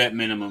vet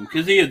minimum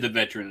because he is the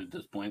veteran at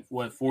this point.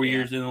 4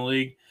 years in the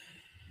league?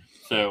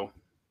 So,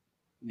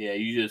 yeah,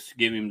 you just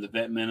give him the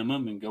vet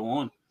minimum and go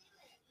on.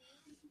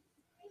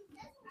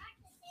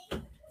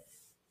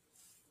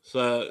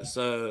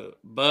 So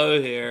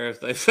Bo here, if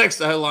they fix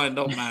the O-line,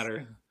 don't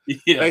matter.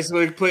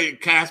 Basically,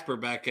 put Casper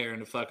back there in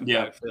the fucking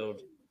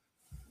backfield.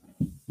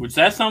 Which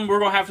that's something we're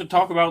going to have to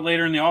talk about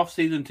later in the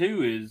offseason,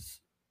 too, is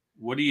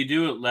what do you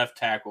do at left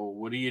tackle?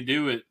 What do you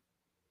do at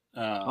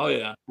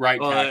right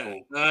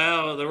tackle?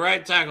 The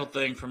right tackle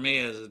thing for me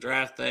is a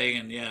draft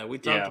thing, and we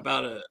talked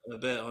about it a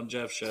bit on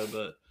Jeff's show,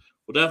 but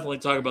we'll definitely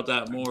talk about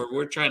that more.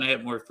 We're trying to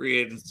hit more free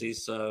agency,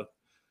 so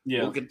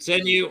we'll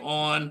continue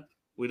on.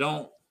 We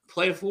don't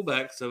play a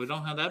fullback, so we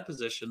don't have that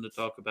position to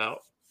talk about.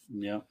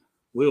 Yeah.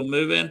 We'll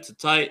move into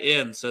tight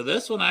end. So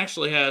this one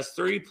actually has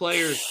 3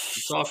 players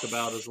to talk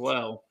about as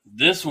well.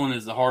 This one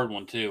is the hard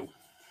one, too.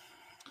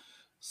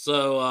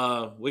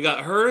 So we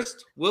got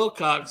Hurst,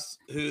 Wilcox,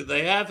 who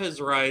they have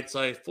his rights.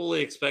 I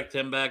fully expect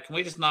him back. Can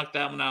we just knock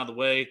that one out of the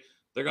way?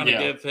 They're going to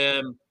give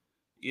him,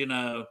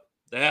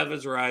 they have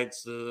his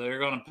rights. So they're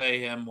going to pay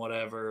him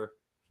whatever,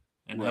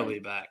 and he'll be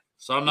back.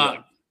 So I'm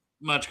not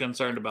much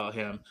concerned about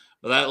him.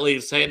 But that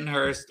leaves Hayden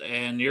Hurst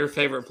and your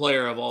favorite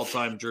player of all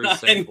time, Drew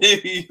Sample.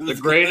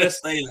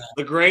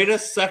 The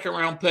greatest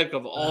second-round pick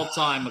of all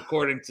time,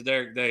 according to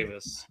Derek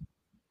Davis.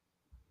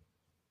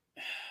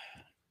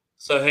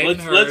 So Hayden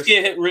Hurst. Let's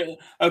get rid.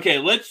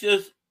 Okay,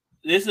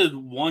 this is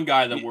one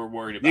guy that we're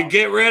worried about. You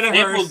get rid of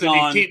Hurst and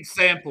you keep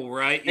Sample,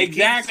 right?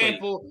 Exactly.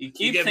 You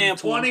keep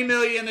Sample. $20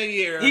 million a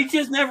year. He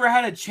just never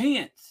had a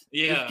chance.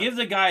 Yeah. Just give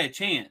the guy a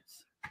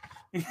chance.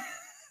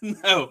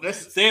 No,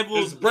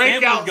 Sample's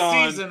breakout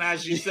season,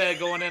 as you said,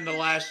 going into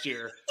last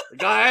year. The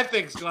guy I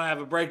think is going to have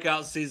a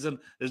breakout season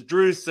is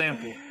Drew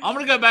Sample. I'm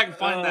going to go back and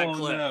find that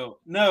clip.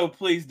 No,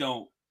 please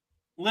don't.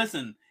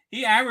 Listen,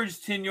 he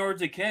averaged 10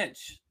 yards a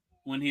catch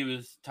when he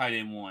was tight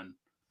end 1.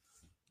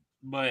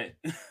 But,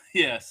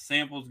 yes,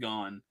 Sample's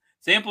gone.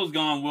 Sample's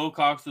gone.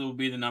 Wilcox will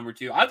be the number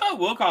 2. I thought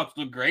Wilcox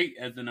looked great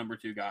as the number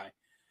 2 guy.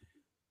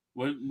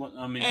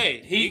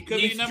 He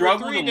could be number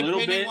 3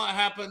 depending on what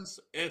happens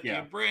if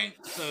you bring.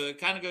 So it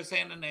kind of goes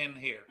hand in hand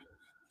here.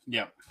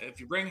 Yeah. If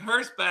you bring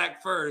Hurst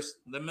back first,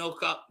 then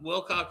Wilcox.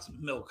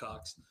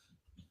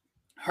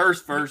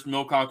 Hurst first,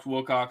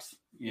 Wilcox.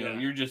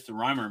 You're just a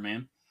rhymer,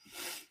 man.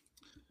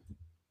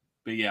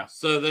 But yeah.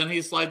 So then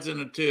he slides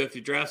into 2. If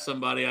you draft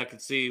somebody, I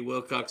could see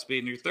Wilcox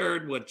being your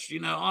 3rd, which,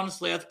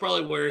 honestly, that's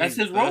probably where that's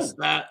he's his role.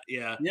 At.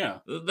 Yeah. Yeah.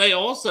 They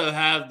also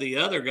have the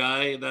other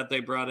guy that they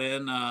brought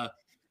in.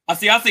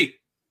 Asiasi.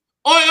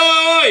 oi,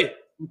 oi, oi,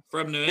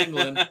 from New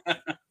England.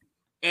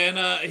 And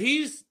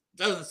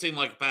doesn't seem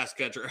like a pass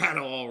catcher at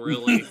all,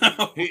 really.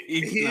 No,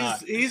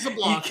 he's a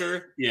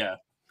blocker. Yeah.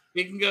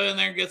 He can go in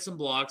there and get some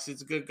blocks.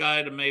 He's a good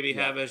guy to maybe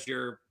have as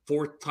your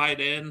fourth tight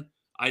end,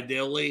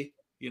 ideally.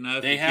 You know,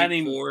 if they you had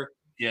him. 4.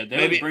 Yeah,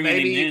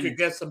 maybe you could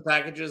get some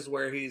packages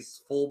where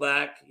he's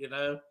fullback, you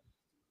know.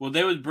 Well,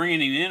 they was bringing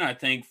him in, I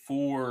think,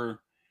 for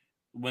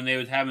when they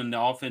was having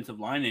the offensive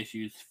line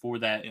issues for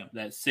that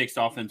sixth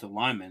offensive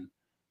lineman.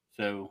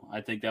 So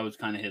I think that was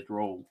kind of his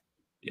role.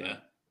 Yeah.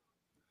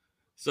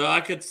 So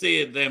I could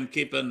see them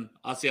keeping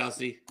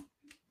Asiasi.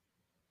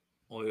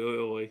 Oi, oi,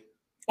 oi.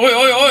 Oi,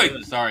 oi,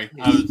 oi. Sorry.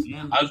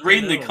 I was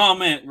reading the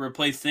comment,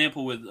 replace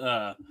Sample with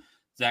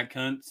Zach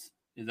Kuntz.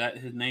 Is that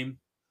his name?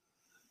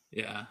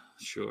 Yeah,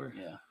 sure.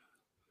 Yeah.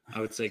 I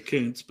would say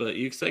Kuntz, but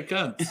you can say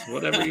Kuntz.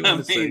 Whatever you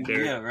want to say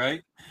there. Yeah,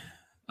 right.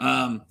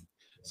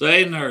 So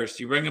Hayden Hurst,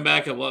 you bring him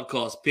back at what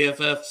cost?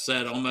 PFF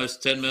said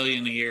almost $10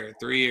 million a year.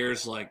 3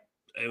 years,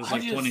 it was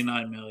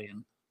 $29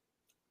 million.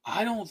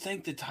 I don't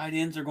think the tight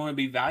ends are going to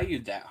be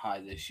valued that high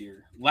this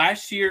year.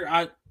 Last year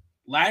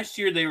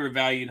they were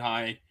valued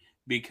high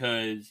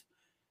because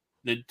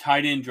the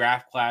tight end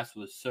draft class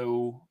was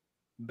so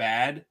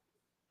bad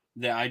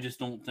that I just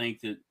don't think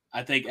that.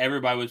 I think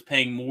everybody was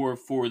paying more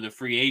for the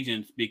free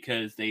agents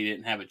because they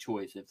didn't have a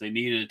choice. If they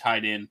needed a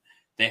tight end,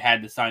 they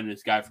had to sign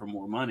this guy for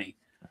more money.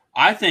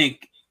 I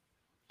think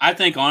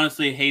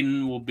honestly,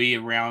 Hayden will be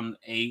around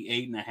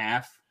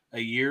 8.5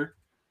 a year.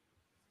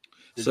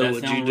 Does that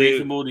sound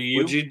reasonable to you?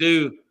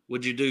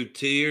 Would you do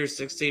 2 years,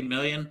 $16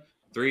 million,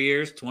 3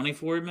 years,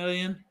 $24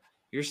 million?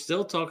 You're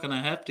still talking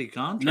a hefty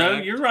contract. No,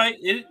 you're right.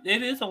 It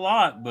is a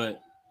lot,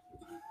 but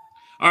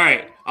all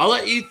right. I'll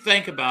let you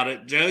think about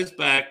it. Joe's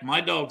back.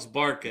 My dog's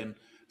barking.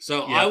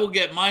 So I will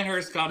get my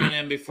Hurst comment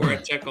in before I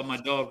check on my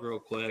dog real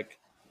quick.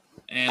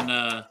 And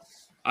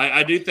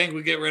I do think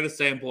we get rid of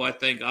Sample. I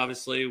think,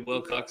 obviously,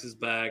 Wilcox is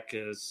back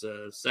as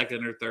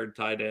second or third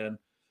tight end.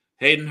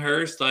 Hayden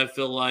Hurst, I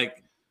feel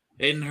like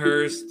Hayden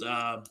Hurst,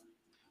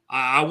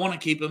 I want to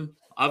keep him,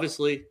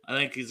 obviously. I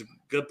think he's a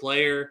good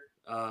player.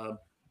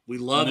 We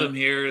love him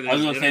here. I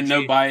was going to say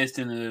no bias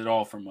in it at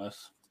all from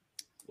us.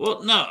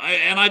 Well, no,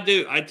 I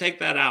do. I take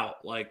that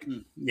out.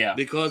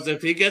 Because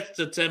if he gets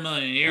to $10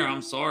 million a year,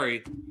 I'm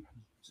sorry.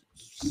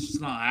 It's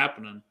not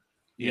happening.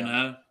 You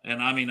know?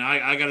 And I mean,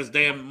 I got his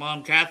damn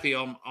mom, Kathy,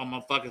 on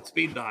my fucking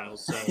speed dial.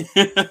 So,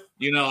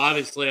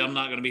 obviously I'm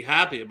not going to be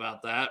happy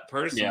about that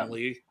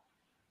personally. Yeah.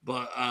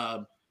 But,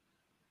 I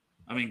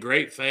mean,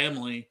 great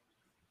family.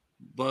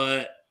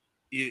 But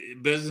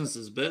business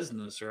is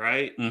business,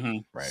 right? Mm-hmm.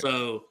 Right.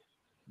 So,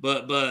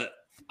 but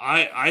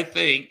I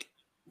think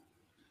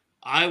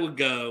I would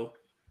go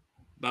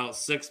about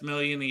 $6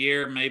 million a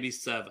year, maybe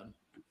 $7 million.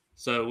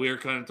 So we were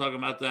kind of talking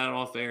about that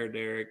off air,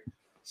 Derek.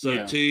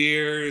 So 2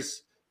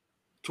 years,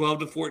 12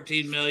 to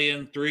 14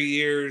 million, 3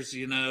 years,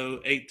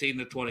 18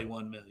 to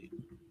 21 million.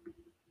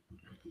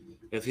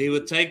 If he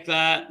would take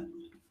that,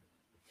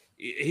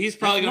 he's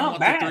probably going to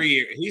want the 3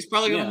 years. He's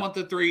probably going to want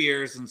the 3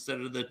 years instead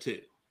of the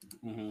 2.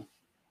 Mm-hmm.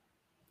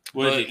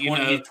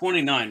 He's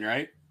 29,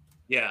 right?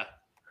 Yeah.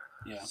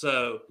 Yeah.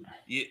 So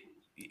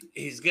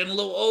he's getting a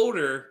little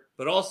older,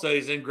 but also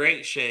he's in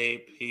great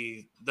shape.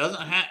 He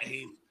doesn't have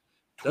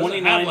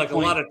like a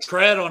lot of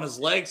tread on his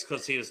legs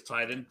because he was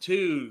tight end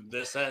 2,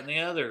 this, that, and the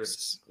other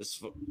as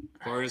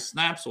far as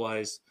snaps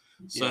wise.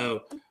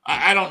 So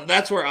I don't.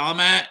 That's where I'm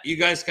at. You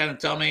guys kind of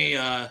tell me.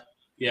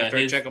 After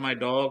I check on my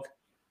dog.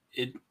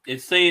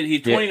 It's saying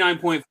he's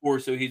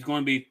 29.4, so he's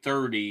going to be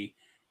 30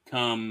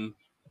 come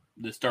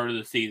the start of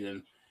the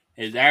season.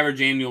 His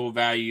average annual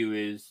value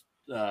is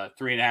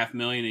 $3.5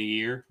 million a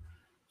year.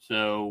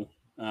 So,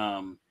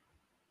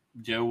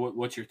 Joe,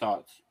 what's your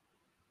thoughts?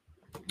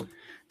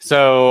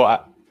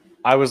 So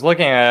I was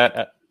looking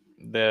at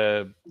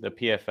the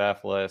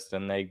PFF list,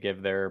 and they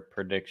give their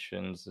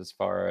predictions as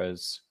far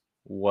as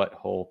what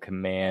he'll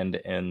command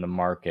in the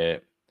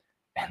market,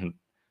 and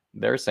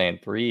they're saying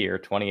 3 year,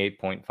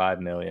 $28.5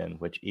 million,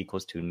 which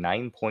equals to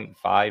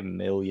 $9.5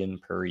 million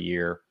per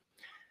year.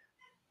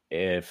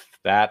 If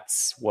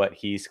that's what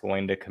he's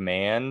going to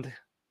command,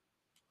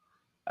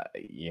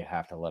 you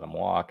have to let him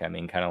walk. I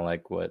mean, kind of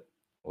like what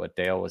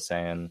Dale was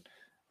saying.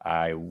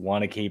 I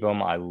want to keep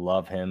him. I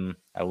love him.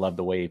 I love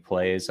the way he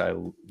plays.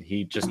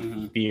 He just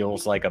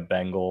feels like a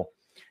Bengal.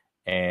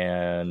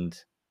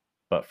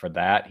 But for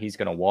that, he's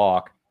going to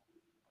walk.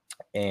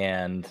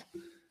 And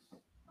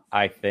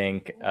I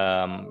think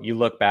you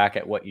look back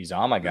at what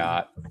Uzomah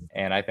got,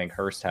 and I think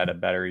Hurst had a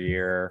better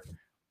year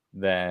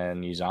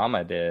than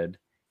Uzomah did.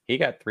 He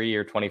got 3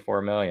 year,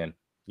 $24 million.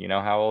 You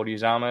know how old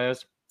Uzomah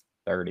is?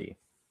 30.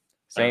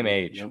 Same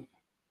age.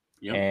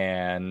 Yep.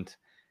 And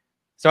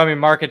so, I mean,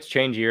 markets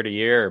change year to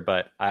year,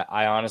 but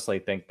I honestly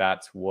think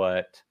that's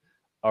what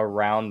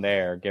around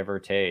there, give or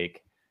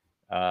take,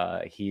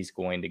 he's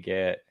going to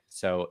get.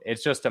 So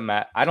it's just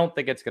I don't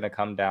think it's going to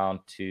come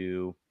down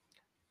to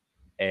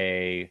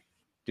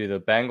do the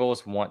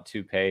Bengals want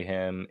to pay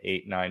him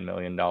 $8-9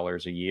 million a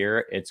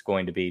year? It's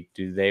going to be,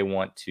 do they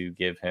want to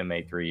give him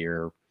a 3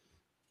 year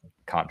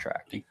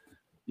contract?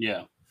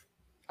 Yeah.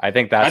 I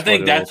think that's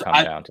what it'll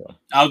come down to.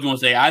 I was going to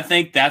say, I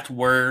think that's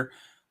where,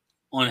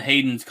 on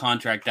Hayden's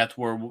contract, that's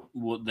where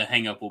the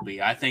hang-up will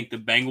be. I think the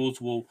Bengals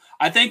will –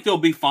 I think they'll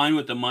be fine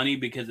with the money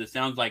because it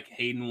sounds like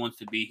Hayden wants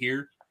to be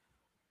here.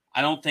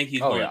 I don't think he's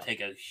going to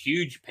take a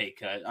huge pay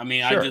cut. I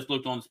mean, I just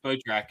looked on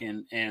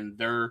Spotrac, and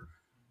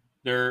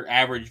their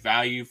average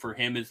value for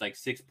him is like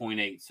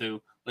 6.8.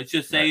 So let's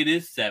just say it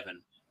is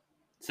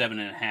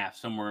 7.5,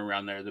 somewhere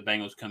around there. The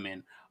Bengals come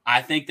in.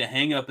 I think the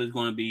hang-up is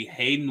going to be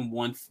Hayden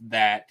wants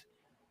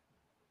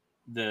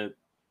the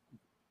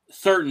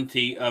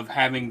certainty of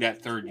having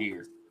that third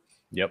year.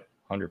 Yep,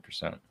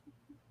 100%.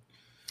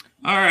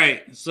 All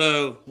right,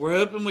 so we're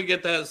hoping we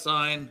get that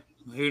signed.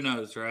 Who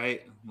knows,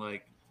 right?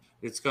 Like,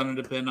 it's going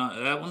to depend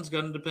on that one's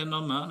going to depend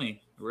on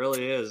money. It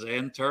really is,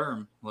 and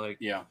term. Like,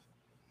 yeah.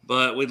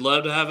 But we'd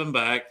love to have him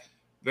back.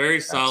 Very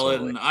solid.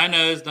 Absolutely. And I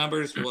know his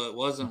numbers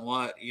wasn't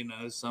what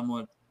some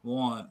would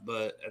want,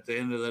 but at the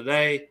end of the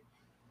day,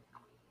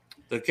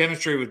 the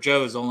chemistry with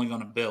Joe is only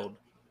going to build.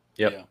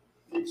 Yep. Yeah.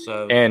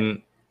 So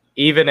and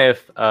even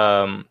if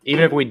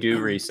we do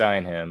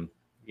re-sign him,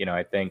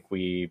 I think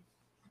we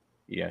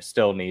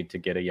still need to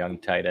get a young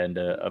tight end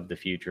of the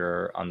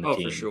future on the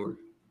team. For sure.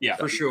 Yeah,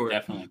 for sure.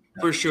 Definitely.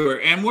 For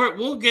sure. And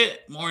we'll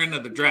get more into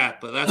the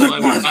draft, but that's why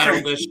we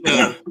titled this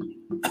show.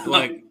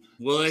 Like,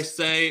 will they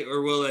stay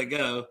or will they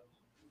go?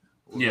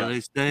 Will they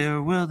stay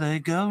or will they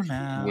go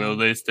now? Will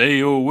they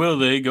stay or will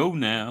they go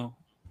now?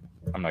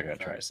 I'm not going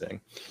to try to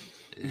sing.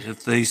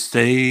 If they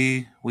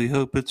stay, we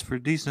hope it's for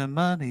decent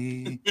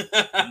money.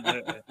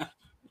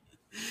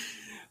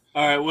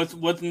 All right,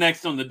 what's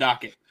next on the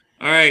docket?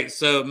 All right,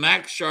 so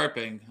Max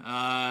Scharping.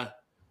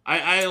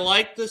 I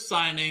like the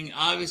signing.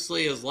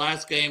 Obviously, his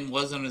last game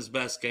wasn't his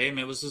best game.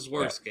 It was his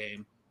worst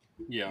game.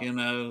 Yeah.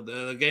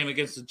 The game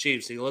against the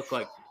Chiefs, he looked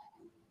like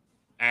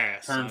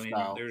ass.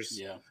 Turnstile. I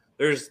mean,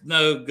 there's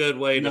no good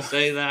way to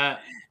say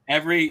that.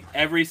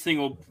 Every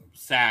single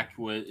sack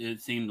it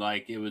seemed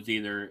like it was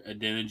either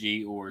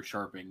Adeniji or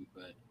Scharping,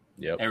 but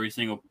every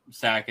single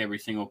sack, every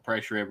single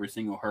pressure, every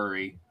single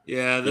hurry.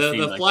 Yeah,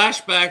 the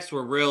flashbacks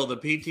were real. The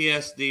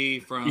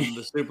PTSD from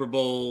the Super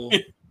Bowl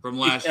from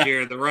last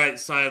year, the right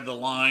side of the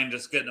line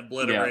just getting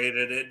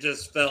obliterated. Yeah. It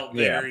just felt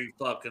very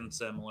fucking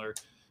similar,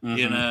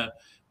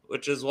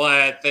 which is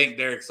why I think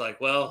Derek's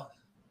like, well,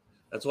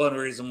 that's one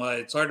reason why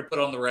it's hard to put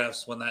on the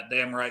refs when that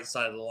damn right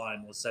side of the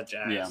line was such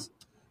ass. Yeah.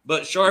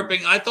 But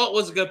Scharping, I thought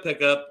was a good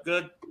pickup,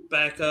 good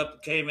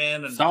backup, came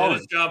in and did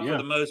his job for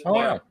the most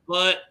part.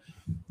 But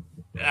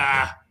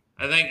I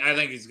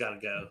think he's got to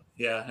go.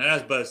 Yeah, and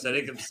as Bo said,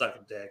 he can suck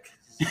a dick.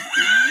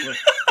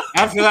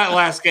 After that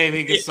last game,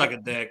 he can suck a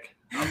dick.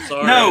 I'm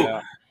sorry. No,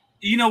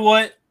 you know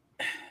what?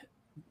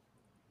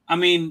 I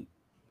mean,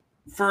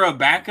 for a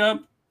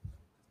backup,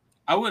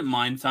 I wouldn't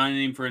mind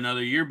signing him for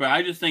another year, but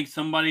I just think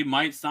somebody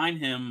might sign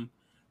him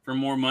for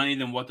more money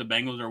than what the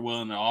Bengals are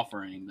willing to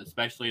offer him,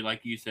 especially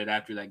like you said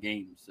after that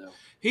game. So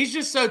he's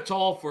just so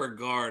tall for a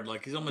guard.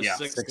 Like he's almost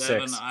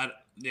 6'7".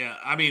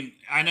 I mean,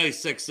 I know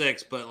he's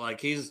 6'6", but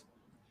like he's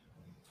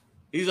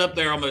up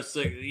there almost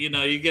 6.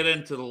 You get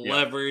into the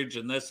leverage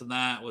and this and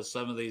that with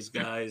some of these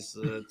guys.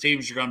 The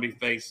teams you're going to be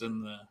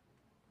facing.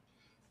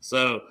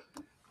 So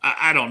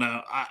I don't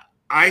know.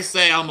 I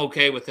say I'm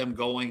okay with him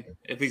going.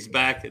 If he's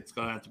back, it's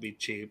going to have to be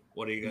cheap.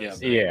 What do you guys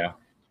say? Yeah.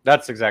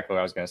 That's exactly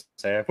what I was going to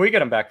say. If we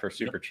get him back for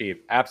super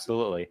cheap,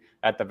 absolutely.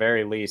 At the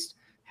very least,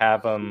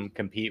 have him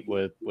compete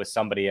with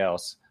somebody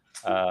else.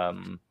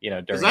 During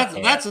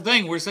that's the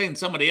thing. We're saying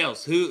somebody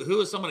else.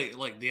 Who is somebody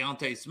like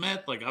Deontay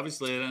Smith? Like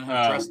obviously, they didn't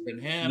have trust in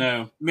him.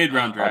 No,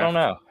 mid-round draft. I don't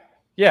know.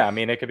 Yeah, I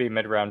mean, it could be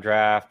mid-round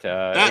draft.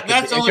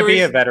 It could be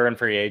a veteran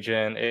free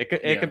agent.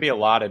 It could be a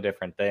lot of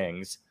different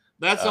things.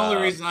 That's the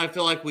only reason I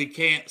feel like we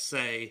can't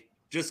say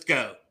just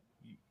go,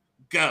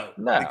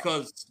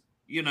 because.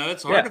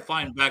 It's hard to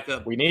find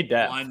backup. We need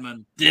that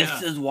lineman.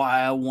 This is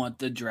why I want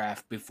the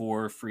draft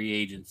before free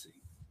agency.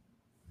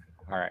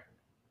 All right.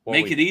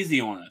 Make it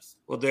easy on us.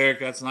 Well, Derek,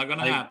 that's not going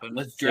to happen.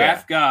 Let's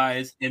draft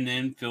guys and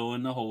then fill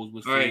in the holes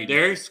with free agents. All right,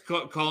 Derek's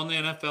calling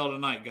the NFL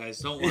tonight, guys.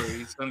 Don't worry.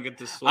 He's going to get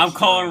this. I'm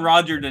calling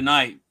Roger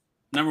tonight.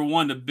 Number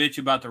one, to bitch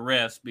about the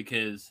rest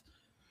because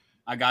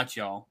I got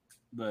y'all.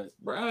 But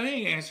bro, I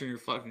ain't answering your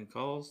fucking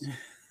calls.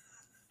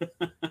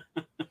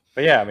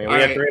 But yeah, I mean, we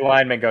had 3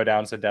 linemen go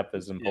down, so depth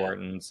is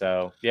important. Yeah.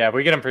 So yeah, if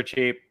we get him for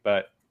cheap,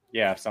 but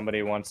yeah, if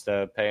somebody wants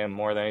to pay him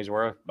more than he's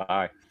worth,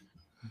 bye.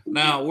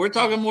 Now we're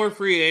talking more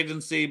free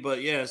agency,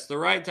 but yes, the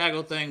right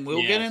tackle thing.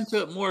 We'll get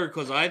into it more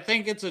because I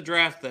think it's a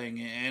draft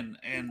thing, and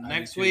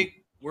next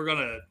week we're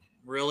gonna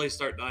really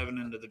start diving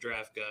into the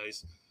draft,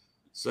 guys.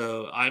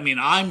 So I mean,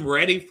 I'm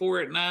ready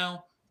for it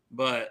now,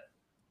 but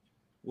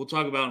we'll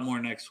talk about it more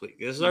next week.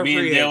 This is our me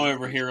free and Dale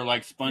over here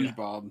like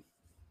SpongeBob. Yeah.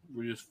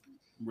 We're just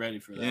ready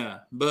for that. Yeah,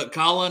 but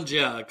Collins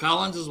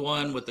is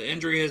one with the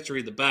injury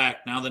history, the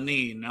back, now the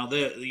knee, now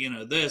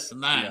this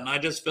and that, and I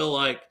just feel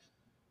like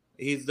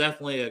he's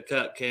definitely a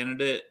cut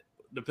candidate.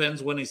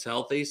 depends when he's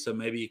healthy. So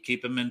maybe you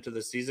keep him into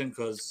the season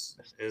because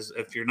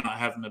if you're not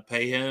having to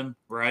pay him,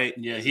 right?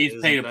 Yeah,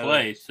 he's pay to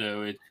play.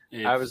 So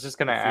I was just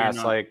gonna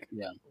ask,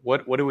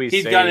 what do we?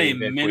 He's say got a if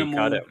minimal. we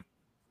cut him?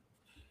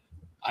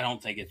 I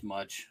don't think it's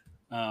much.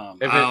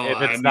 If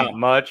it's not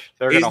much,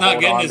 they're he's gonna not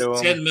hold getting on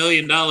his to him. $10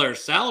 million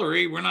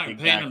salary. We're not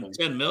paying him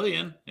 $10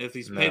 million. If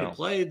he's paid to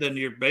play, then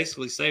you're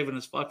basically saving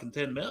his fucking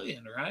 $10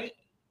 million, right?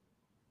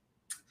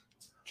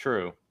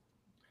 True.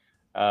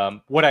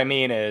 What I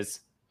mean is,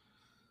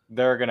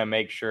 they're gonna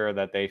make sure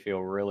that they feel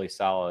really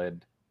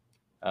solid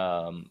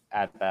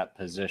at that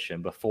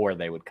position before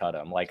they would cut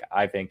him. Like,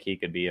 I think he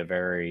could be a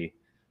very,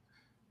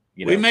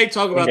 we may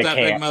talk about that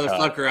big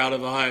motherfucker out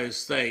of Ohio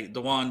State,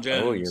 DeJuan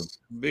Jones.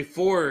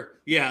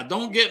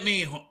 Don't get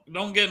me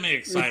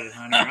excited,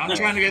 Hunter. I'm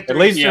trying to get through.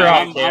 At least you're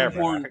I'm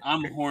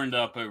horned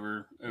up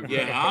over.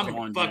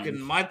 I'm fucking.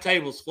 My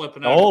table's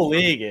flipping. The whole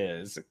league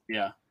is.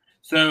 Yeah.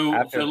 So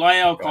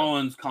La'el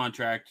Collins'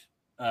 contract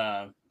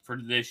for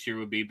this year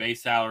would be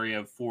base salary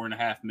of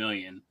 $4.5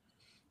 million,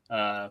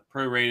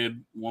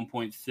 prorated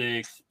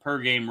 1.6 per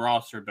game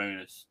roster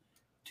bonus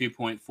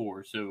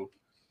 2.4. So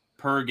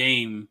per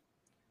game.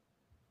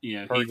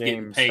 Per he's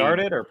game paid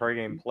started or per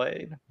game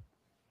played?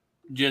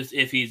 Just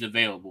if he's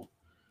available.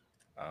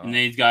 And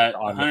then he's got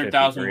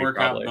 100,000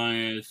 workout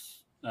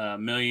bonus,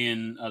 $1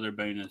 million other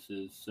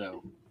bonuses.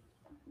 So,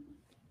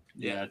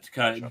 it's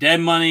kind of dead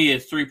money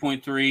is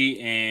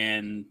 3.3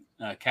 and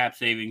cap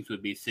savings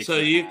would be 6. So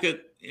you could,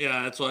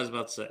 that's what I was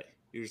about to say.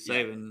 You're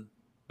saving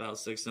about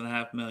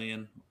 $6.5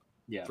 million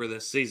for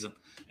this season.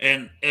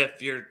 And if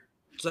you're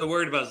so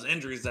worried about his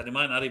injuries that he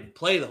might not even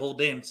play the whole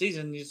damn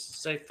season, you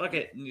just say fuck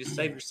it and you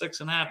save your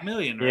 $6.5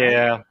 million. Right?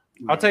 Yeah,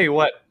 I'll tell you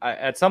what.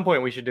 At some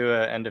point, we should do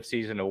an end of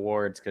season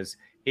awards because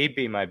he'd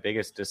be my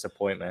biggest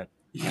disappointment.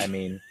 I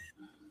mean,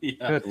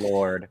 good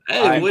lord,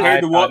 I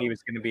thought he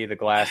was going to be the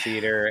glass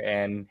eater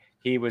and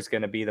he was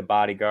going to be the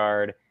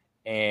bodyguard,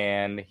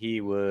 and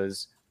he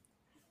was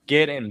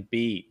getting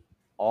beat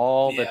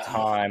all the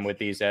time with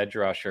these edge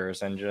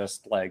rushers and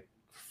just like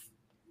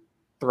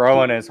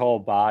throwing his whole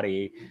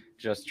body,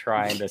 just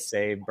trying to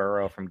save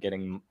Burrow from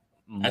getting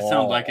mauled. That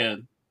sounds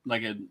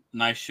like a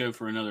nice show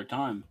for another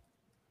time.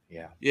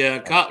 Yeah.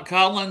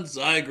 Collins,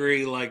 I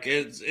agree. Like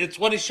it's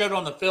what he showed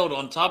on the field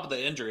on top of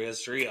the injury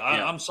history.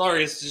 I'm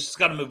sorry, it's just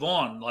got to move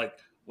on. Like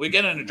we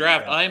get in a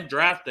draft, I am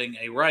drafting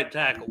a right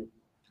tackle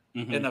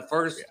in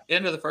the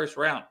end of the first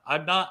round.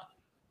 I'm not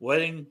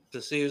waiting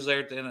to see who's there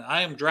at the end.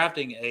 I am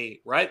drafting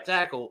a right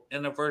tackle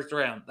in the first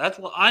round. That's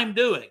what I'm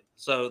doing.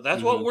 So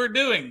that's what we're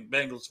doing,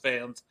 Bengals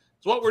fans.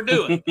 It's what we're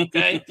doing,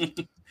 okay?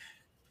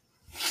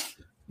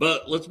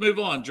 But let's move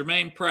on.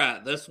 Jermaine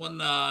Pratt. This one,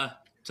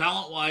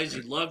 talent-wise,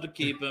 you'd love to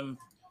keep him.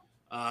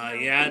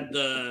 He had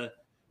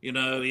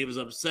he was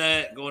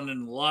upset going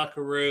in the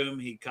locker room.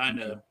 He kind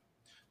of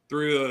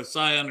threw a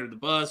sigh under the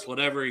bus,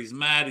 whatever. He's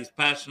mad. He's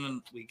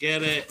passionate. We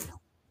get it.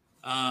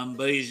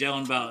 But he's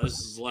yelling about this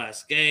is his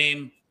last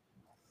game.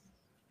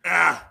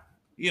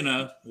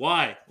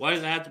 Why? Why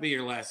does it have to be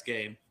your last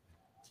game?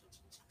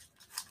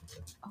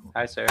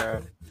 Hi,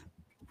 Sarah.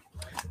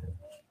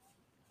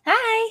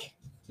 Hi.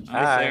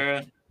 Hi,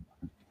 Sarah.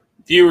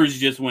 Viewers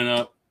just went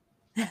up.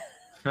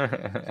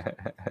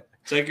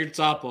 Take your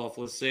top off.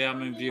 Let's see how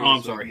many viewers. Oh,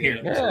 I'm sorry. Here.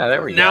 Yeah,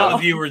 there we go. Now the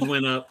viewers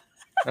went up.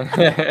 Oh,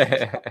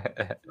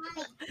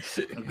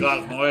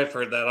 God, my wife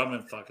heard that. I'm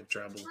in fucking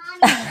trouble.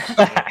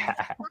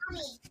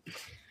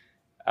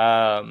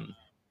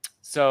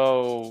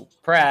 So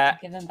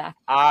Pratt, Give him back.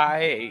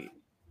 I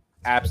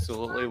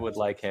absolutely would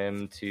like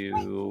him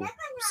to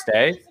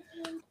stay.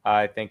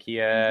 I think he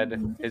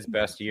had his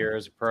best year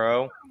as a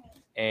pro,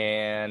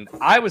 and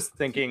I was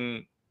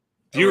thinking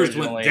viewers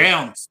went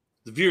down.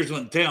 The viewers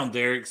went down,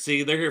 Derek.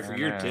 See, they're here for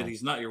your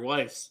titties, not your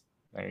wife's.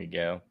 There you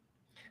go.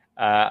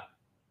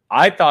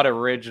 I thought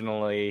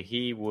originally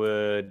he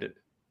would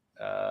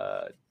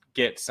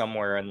get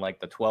somewhere in like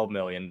the $12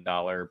 million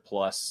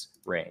plus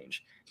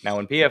range. Now,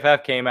 when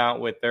PFF came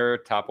out with their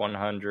top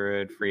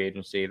 100 free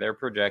agency, they're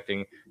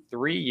projecting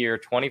 3-year,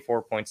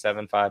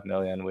 $24.75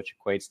 million, which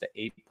equates to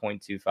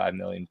 $8.25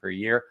 million per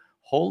year.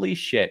 Holy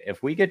shit!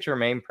 If we get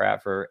Jermaine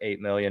Pratt for $8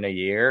 million a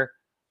year,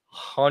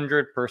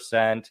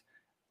 100%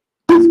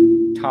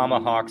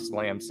 tomahawk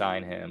slam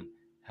sign him.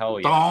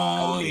 Hell yeah!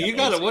 Gong. You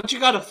got it. What you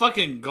got? A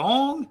fucking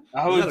gong?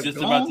 I was just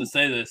about to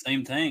say the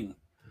same thing.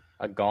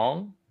 A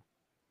gong?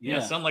 Yeah,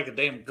 sound like a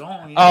damn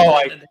gong.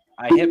 Oh,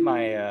 I hit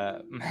my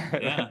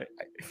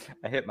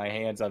I hit my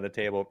hands on the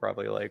table.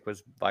 Probably like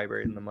was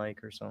vibrating the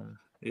mic or something.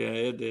 Yeah,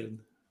 it did.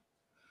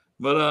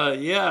 But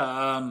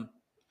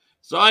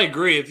so I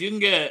agree. If you can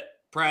get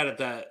Pratt at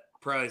that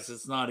price,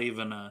 it's not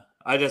even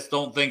I just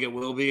don't think it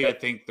will be. I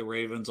think the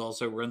Ravens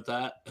also rent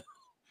that.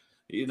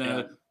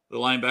 The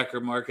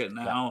linebacker market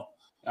now.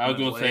 I was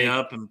going to say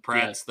up, and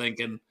Pratt's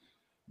thinking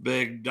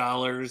big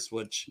dollars,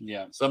 which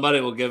somebody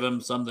will give him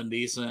something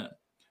decent.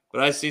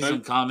 But I see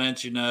some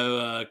comments,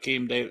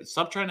 Akeem Davis.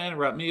 Stop trying to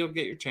interrupt me. You'll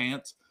get your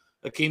chance.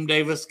 Akeem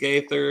Davis,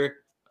 Gaither,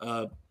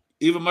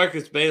 even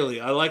Marcus Bailey.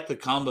 I like the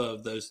combo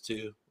of those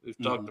two. We've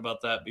talked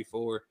about that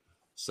before.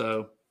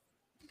 So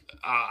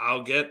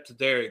I'll get to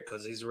Derek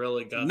because he's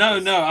really got. No.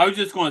 I was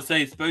just going to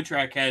say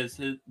Spotrac has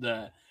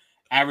the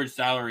average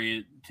salary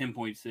at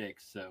 10.6.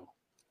 So.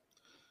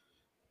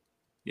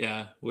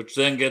 Yeah, which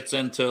then gets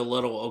into a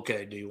little.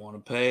 Okay, do you want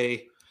to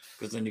pay?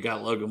 Because then you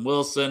got Logan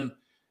Wilson.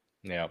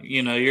 Yeah,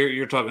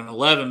 you're talking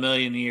 $11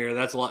 million a year.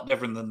 That's a lot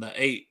different than the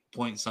 8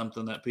 point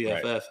something that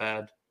PFF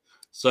had.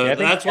 So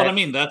that's what I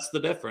mean. That's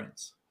the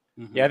difference.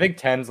 Mm-hmm. Yeah, I think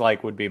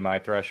 10's would be my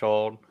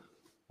threshold.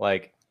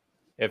 Like,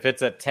 if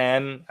it's at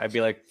 10, I'd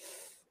be like,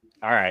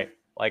 all right,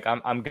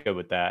 I'm good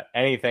with that.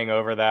 Anything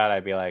over that,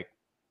 I'd be like,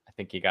 I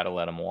think you got to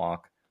let him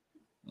walk.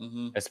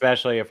 Mm-hmm.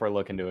 Especially if we're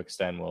looking to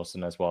extend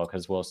Wilson as well,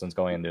 because Wilson's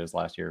going into his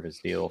last year of his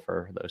deal.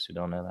 For those who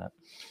don't know that.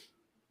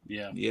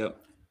 Yeah. Yep.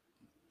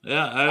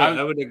 Yeah,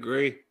 I would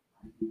agree.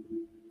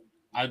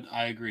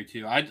 I agree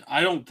too.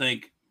 I don't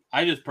think.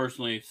 I just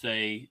personally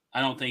say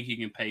I don't think you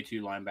can pay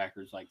 2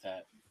 linebackers like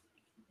that.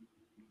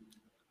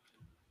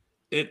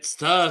 It's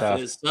tough.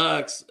 It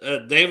sucks.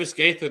 Davis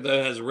Gaither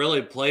though has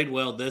really played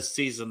well this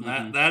season.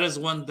 Mm-hmm. That is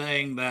one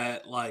thing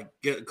that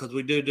because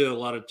we do a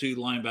lot of 2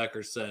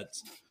 linebacker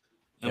sets,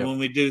 and when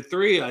we do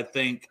 3, I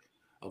think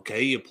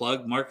okay, you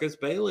plug Marcus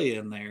Bailey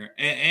in there,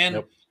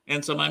 and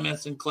somebody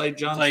mentioned Clay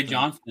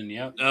Johnston.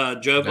 Yep.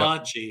 Joe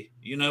Bocci.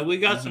 We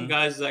got some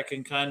guys that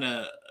can kind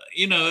of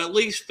at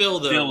least fill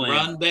the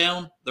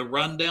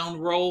rundown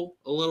role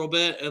a little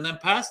bit, and then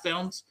pass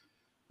downs.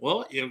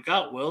 Well, you've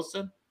got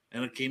Wilson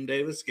and Akeem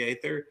Davis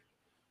Gaither,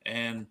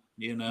 and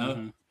you're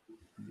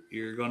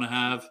going to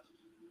have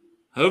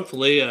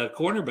hopefully a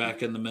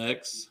cornerback in the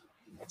mix.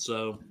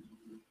 So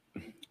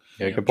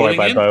good point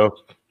by Bo.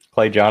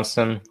 Clay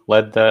Johnston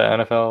led the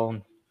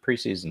NFL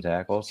preseason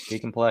tackles. He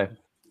can play.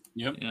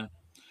 Yep. Yeah.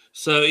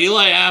 So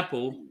Eli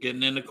Apple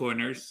getting into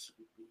corners.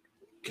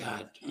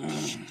 God,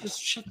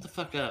 just shut the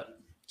fuck up.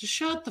 Just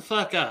shut the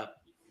fuck up.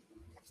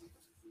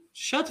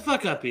 Shut the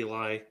fuck up,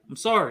 Eli. I'm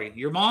sorry.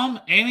 Your mom,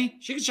 Annie,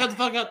 she can shut the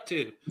fuck up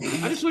too.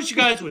 I just wish you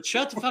guys would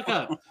shut the fuck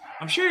up.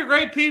 I'm sure you're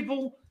great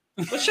people,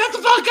 but shut the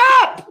fuck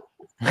up.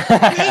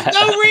 There's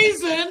no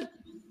reason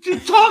to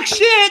talk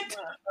shit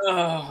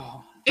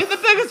in the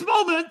biggest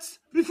moments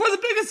before the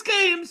biggest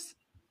games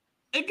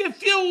and give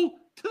fuel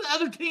to the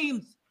other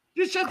teams.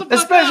 Just shut the fuck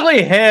up.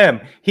 Especially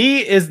him.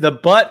 He is the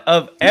butt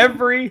of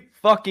every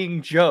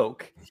fucking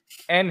joke.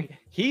 And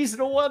he's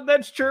the one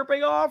that's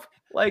chirping off.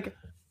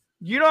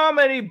 You know how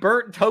many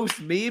burnt toast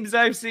memes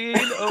I've seen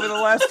over the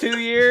last 2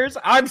 years?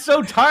 I'm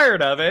so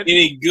tired of it.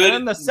 And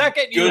then the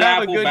second you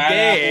have a good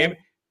game,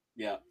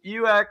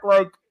 you act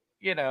like,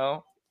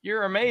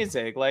 you're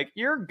amazing.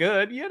 You're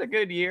good. You had a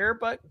good year,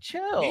 but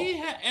chill.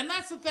 And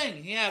that's the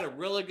thing. He had a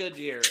really good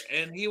year.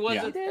 And he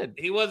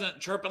wasn't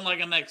chirping like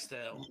a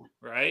Nextel,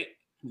 right?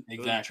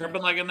 Exactly.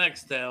 Chirping like a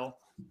Nextel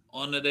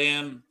on the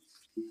damn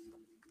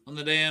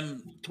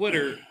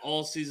Twitter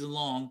all season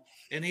long,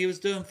 and he was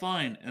doing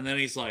fine. And then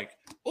he's like,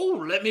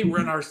 "Oh, let me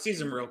run our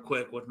season real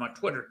quick with my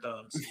Twitter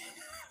thumbs."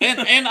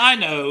 and I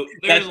know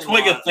there's that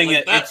Twigga thing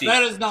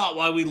that is not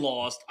why we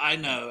lost. I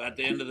know at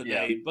the end of the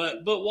day,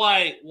 but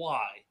why?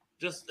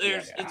 Just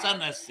it's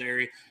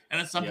unnecessary, and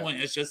at some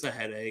point it's just a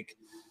headache.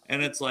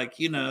 And it's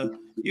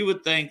you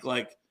would think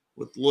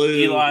with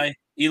Lou.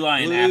 Eli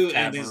and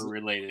Aftab are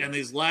related. And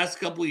these last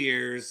couple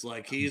years,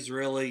 he's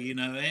really,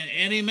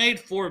 and he made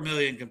 $4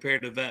 million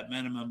compared to vet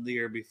minimum the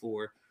year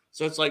before.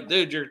 So it's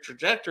dude, your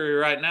trajectory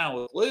right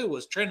now with Lou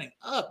was trending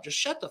up. Just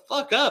shut the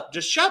fuck up.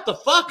 Just shut the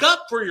fuck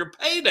up for your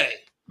payday.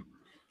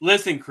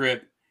 Listen,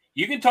 Crip,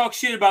 you can talk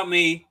shit about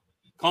me,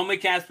 call me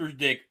Casper's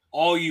dick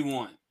all you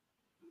want.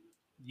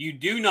 You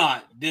do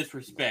not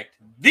disrespect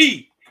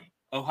the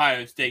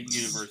Ohio State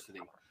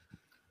University.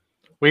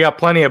 We got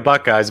plenty of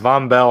Buckeyes.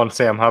 Von Bell and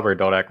Sam Hubbard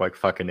don't act like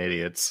fucking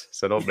idiots,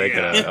 so don't make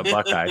it a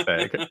Buckeye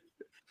thing.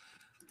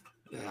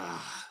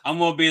 I'm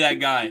going to be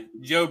that guy.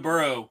 Joe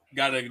Burrow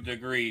got a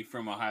degree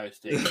from Ohio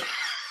State.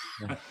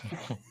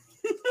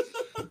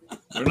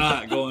 We're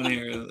not going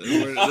here.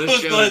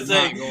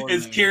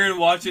 Is Kieran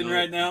watching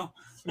right now?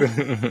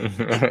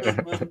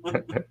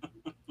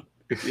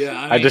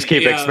 Yeah, I just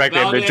keep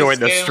expecting him to join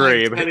the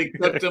stream. He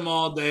cooked him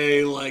all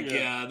day.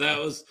 That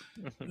was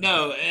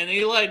no. And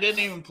Eli didn't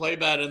even play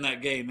bad in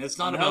that game. It's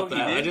not about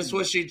that. I just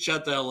wish he'd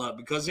shut the hell up.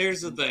 Because here's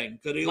the thing: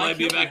 could Eli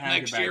be back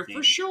next year?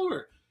 For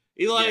sure.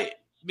 Eli,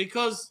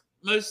 because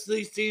most of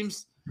these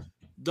teams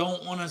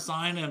don't want to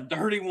sign him.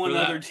 31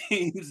 other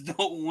teams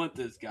don't want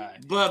this guy.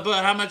 But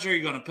how much are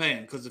you going to pay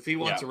him? Because if he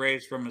wants a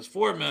raise from his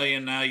 $4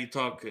 million, now you're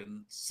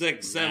talking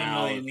 $6-7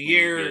 million a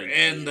year,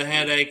 and the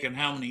headache and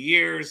how many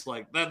years.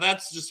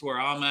 That's just where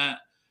I'm at.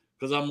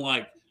 Because I'm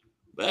like,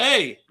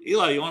 hey,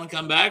 Eli, you want to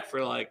come back for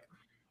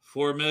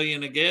 $4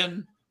 million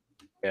again?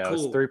 Yeah,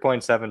 cool. It was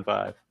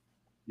 3.75.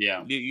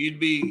 Yeah, you'd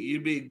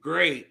be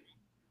great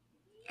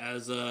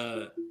as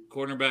a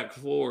cornerback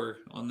 4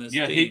 on this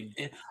team.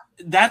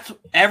 That's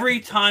every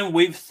time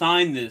we've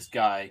signed this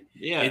guy.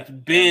 Yeah, it's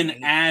been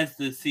as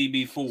the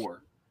CB4.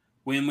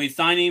 When we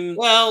signed him,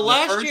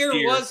 last year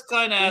was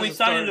kind of. When we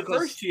signed him the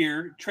first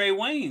year, Trey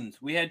Waynes.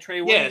 We had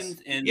Trey Waynes,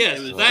 and it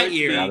was that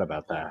year. Forgot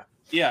about that.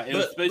 Yeah, it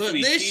was supposed to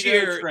be this Cheeto,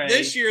 year. Trey.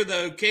 This year,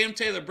 though, Cam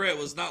Taylor-Britt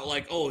was not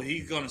like, oh,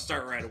 he's going to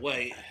start right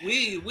away.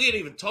 We had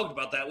even talked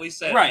about that. We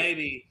said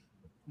maybe,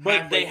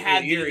 but they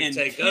had the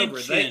intention. take over.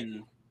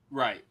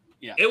 Right.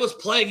 Yeah. It was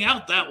playing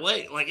out that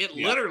way. Like it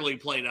literally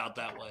played out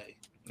that way.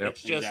 Yep.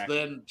 It's just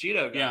then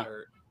Cheeto got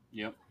hurt.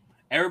 Yep.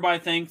 Everybody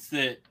thinks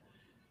that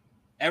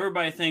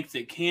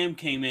Cam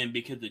came in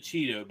because of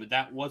Cheeto, but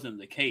that wasn't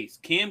the case.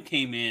 Cam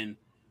came in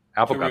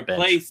Apple to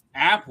replace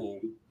Apple,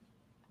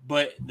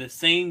 but the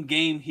same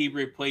game he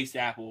replaced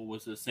Apple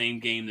was the same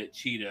game that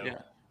Cheeto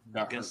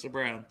got against hurt. the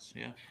Browns.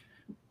 Yeah.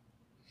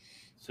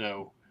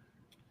 So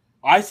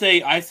I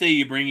say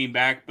you bring him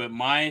back, but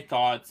my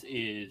thoughts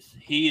is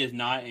he is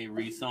not a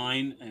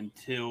re-sign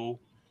until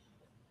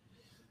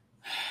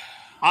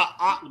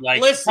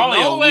listen, the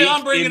only way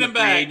I'm bringing him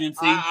back,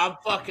 I'm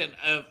fucking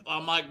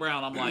I'm Mike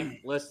Brown. I'm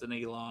like, listen,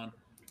 Elon,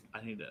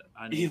 I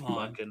need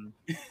fucking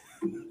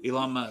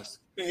Elon Musk.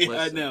 Listen,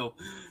 I know.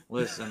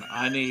 Listen,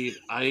 I need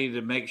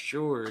to make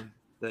sure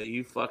that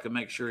you fucking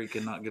make sure he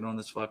cannot get on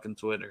this fucking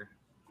Twitter,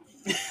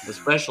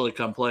 especially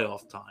come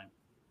playoff time.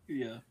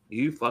 Yeah.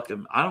 You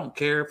fucking, I don't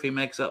care if he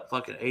makes up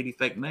fucking 80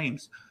 fake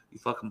names. You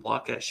fucking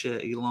block that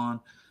shit, Elon.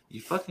 You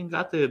fucking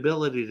got the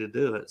ability to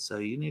do it, so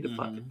you need to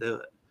fucking do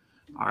it.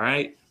 All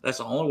right? That's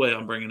the only way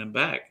I'm bringing him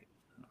back.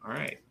 All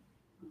right.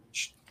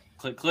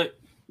 Click.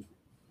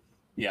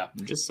 Yeah.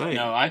 I'm just saying.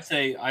 No, I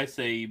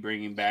say you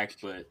bring him back,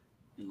 but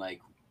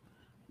like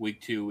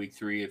week 2, week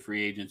 3 of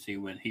free agency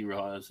when he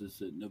realizes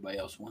that nobody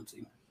else wants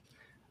him.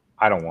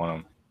 I don't want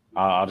him.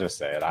 I'll just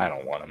say it. I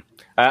don't want him.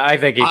 I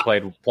think he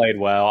played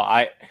well.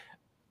 I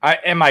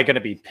am I going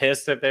to be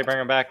pissed if they bring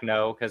him back?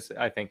 No, because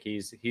I think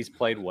he's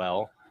played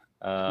well.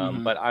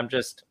 But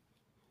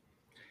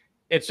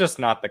it's just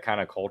not the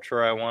kind of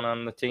culture I want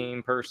on the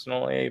team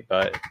personally.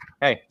 But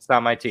hey, it's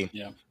not my team.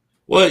 Yeah.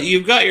 Well,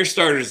 you've got your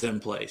starters in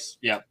place.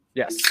 Yeah.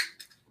 Yes.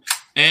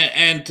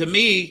 And to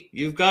me,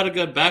 you've got a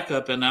good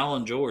backup in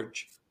Alan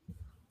George.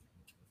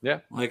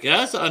 Yeah. Like,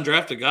 that's an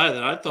undrafted guy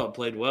that I thought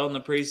played well in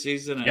the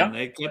preseason, and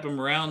they kept him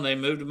around. They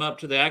moved him up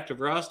to the active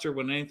roster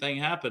when anything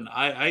happened.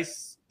 I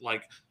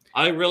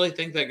really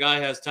think that guy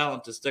has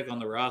talent to stick on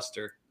the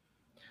roster.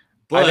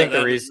 But I think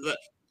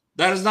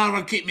that is not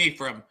going to keep me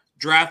from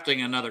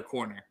drafting another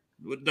corner.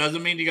 It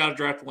doesn't mean you got to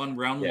draft one,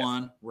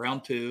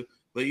 round 2.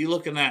 But you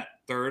look in that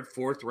 3rd,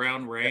 4th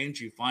round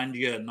range, you find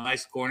you a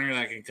nice corner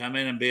that can come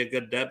in and be a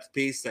good depth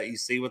piece that you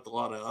see with a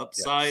lot of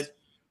upside. Yes.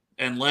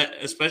 And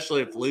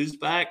especially if Lou's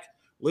back.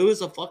 Lou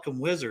is a fucking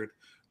wizard.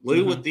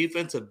 Lou with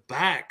defensive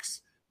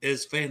backs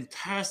is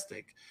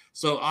fantastic.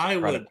 So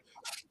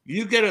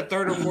you get a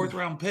 3rd or 4th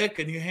round pick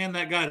and you hand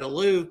that guy to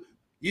Lou,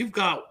 you're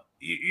going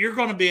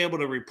to be able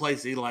to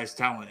replace Eli's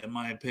talent, in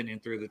my opinion,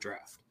 through the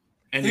draft.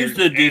 And who's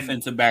the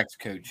defensive backs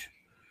coach?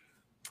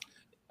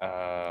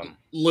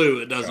 Lou,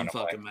 it doesn't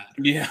fucking matter.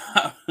 Yeah,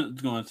 I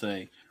was going to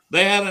say.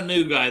 They had a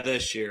new guy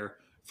this year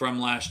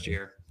from last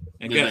year.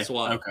 And guess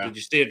what? Okay. Did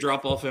you see a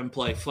drop off and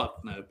play?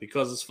 Fuck no,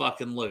 because it's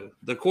fucking Lou.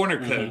 The corner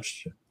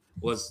coach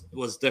was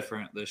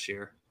different this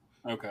year.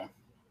 Okay.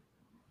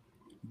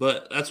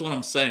 But that's what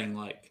I'm saying.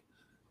 Like,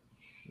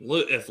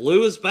 if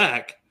Lou is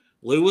back,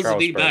 Lou was the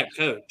D-back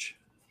coach.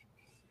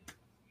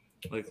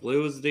 Like,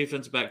 Lou was the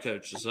defensive back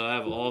coach, so I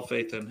have all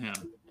faith in him.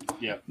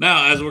 Yeah.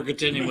 Now, as we're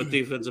continuing with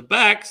defensive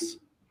backs,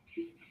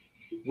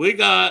 we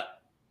got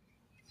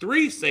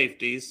 3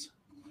 safeties.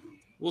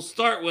 We'll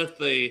start with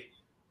the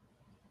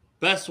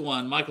best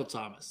one, Michael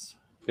Thomas.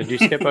 Did you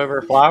skip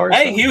over Flowers?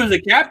 Hey, he was a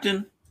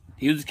captain.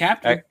 I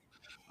did.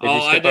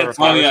 I did. Trey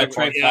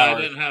Flowers.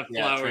 I didn't have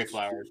Flowers. Trey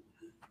Flowers.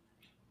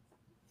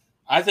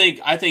 I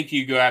think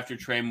you go after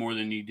Trey more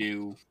than you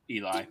do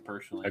Eli,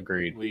 personally.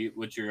 Agreed.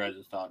 What's your guys'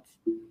 thoughts?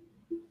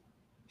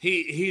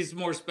 He's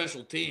more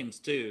special teams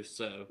too,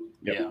 so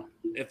yeah.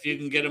 If you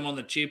can get him on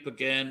the cheap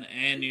again,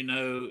 and you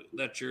know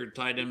that you're a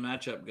tight end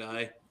matchup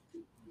guy,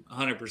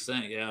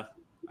 100%, yeah,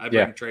 I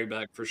bring Trey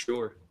back for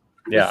sure.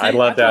 Yeah, I'd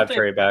love to have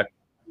Trey back.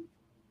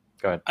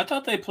 Go ahead. I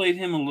thought they played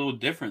him a little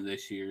different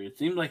this year. It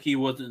seemed like he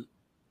wasn't.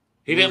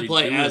 He didn't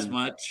play as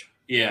much.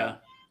 Yeah.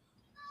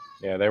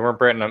 Yeah, they weren't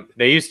bringing him.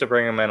 They used to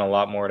bring him in a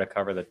lot more to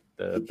cover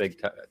the big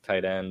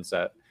tight ends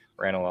that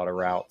ran a lot of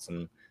routes,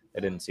 and they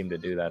didn't seem to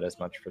do that as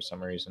much for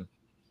some reason.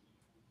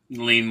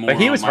 Lean more. But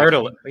he was hurt.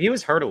 He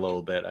was hurt a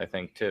little bit, I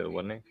think, too,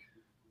 wasn't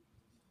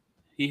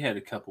he? He had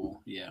a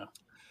couple. Yeah.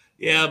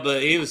 Yeah,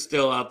 but he was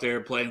still out there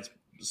playing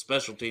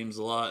special teams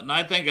a lot, and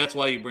I think that's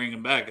why you bring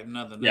him back, if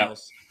nothing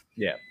else.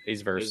 Yeah,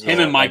 he's versatile. Him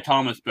and Mike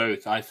Thomas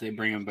both. I say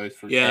bring them both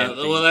for. Yeah,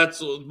 well,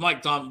 that's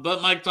Mike Thomas.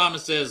 But Mike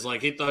Thomas says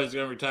like he thought he was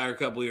going to retire a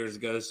couple years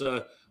ago.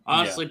 So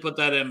honestly, put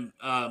that in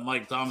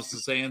Mike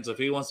Thomas's hands. If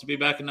he wants to be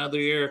back another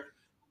year,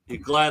 you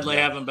gladly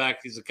have him back.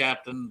 He's a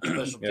captain,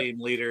 special team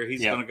leader.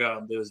 He's going to go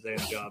out and do his damn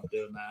job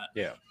doing that.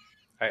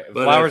 Yeah.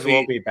 Flowers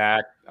will be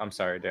back. I'm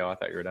sorry, Dale. I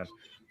thought you were done.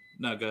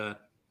 No, go ahead.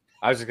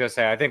 I was just going to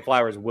say, I think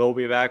Flowers will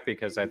be back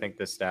because I think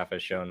this staff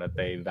has shown that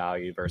they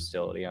value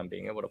versatility on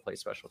being able to play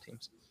special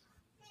teams.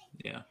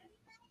 Yeah.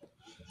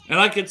 And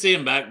I could see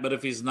him back, but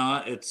if he's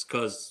not, it's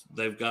because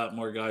they've got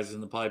more guys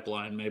in the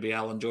pipeline. Maybe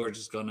Alan George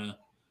is going to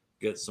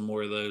get some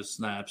more of those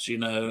snaps,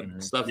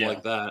 stuff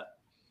like that.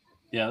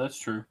 Yeah, that's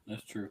true.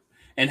 That's true.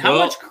 And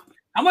how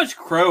much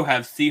crow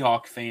have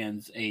Seahawk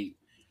fans ate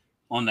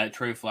on that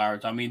Trey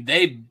Flowers? I mean,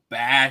 they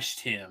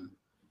bashed him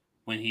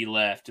when he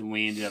left, and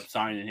we ended up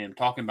signing him,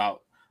 talking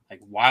about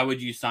like, why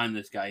would you sign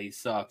this guy? He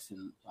sucks,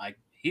 and like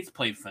he's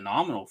played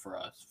phenomenal for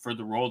us for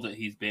the role that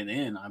he's been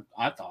in.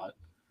 I thought.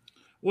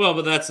 Well,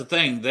 but that's the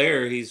thing.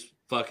 There, he's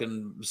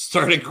fucking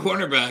starting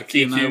cornerback.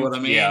 You know what I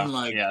mean?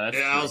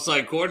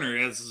 Outside corner.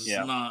 It's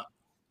not.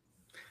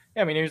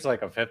 Yeah, I mean, he was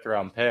like a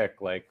 5th-round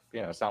pick. Like,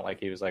 it's not like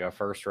he was like a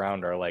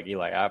 1st-rounder like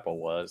Eli Apple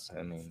was.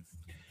 I mean,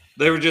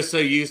 they were just so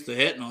used to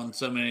hitting on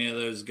so many of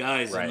those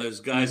guys and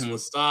those guys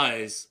with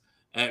size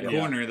at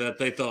corner that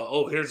they thought,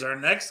 oh, here's our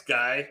next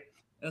guy.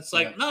 And it's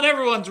like, not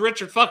everyone's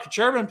Richard fucking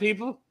Sherman,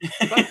 people.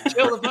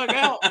 Chill the fuck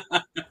out.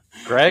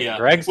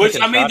 Greg's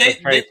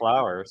Trey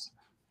Flowers.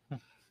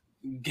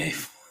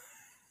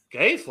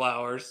 Gay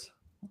Flowers?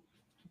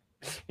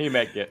 He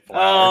meant get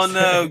flowers. Oh,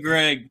 no,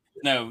 Greg.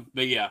 No,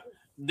 but yeah.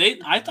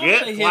 I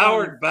thought they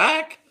flowered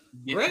back?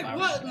 Greg,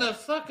 what in the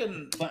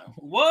fucking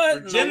what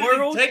in the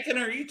world taking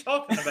are you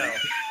talking about?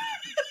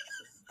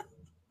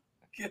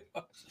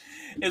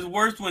 It's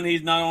worse when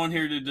he's not on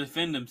here to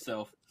defend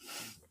himself.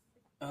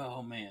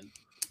 Oh man.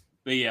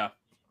 But yeah.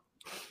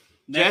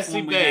 Next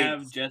Jesse Bates.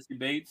 Have Jesse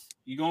Bates.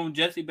 You going with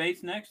Jesse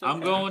Bates next? Okay.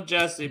 I'm going with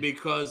Jesse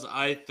because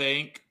I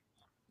think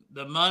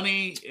the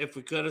money, if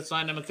we could have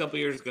signed him a couple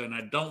years ago, and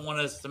I don't want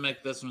us to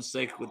make this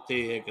mistake with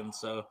T. Higgins,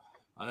 so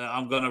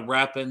I'm going to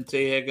wrap in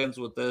T. Higgins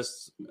with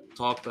this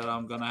talk that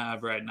I'm going to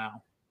have right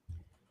now.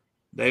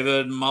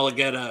 David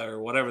Mulligetta,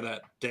 or whatever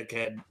that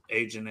dickhead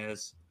agent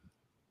is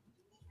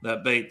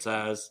that Bates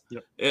has.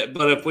 Yep.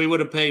 But if we would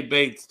have paid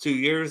Bates 2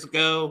 years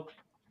ago,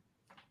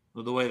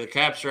 with the way the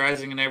cap's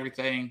rising and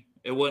everything,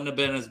 it wouldn't have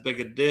been as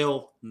big a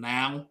deal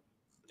now,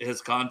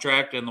 his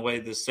contract, and the way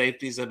the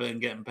safeties have been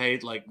getting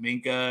paid, like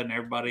Minka and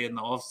everybody in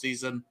the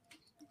offseason.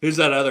 Who's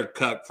that other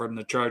cuck from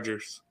the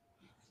Chargers?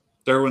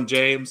 Derwin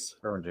James.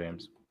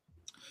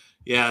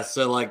 Yeah,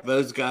 so like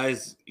those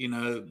guys,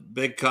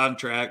 big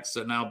contracts.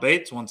 So now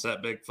Bates wants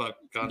that big fuck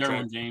contract.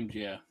 Derwin James,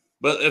 yeah.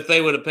 But if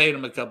they would have paid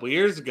him a couple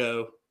years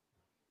ago,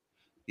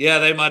 yeah,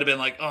 they might have been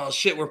like, oh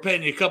shit, we're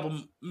paying you a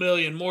couple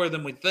million more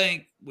than we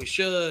think we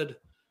should.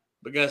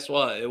 But guess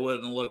what? It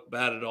wouldn't look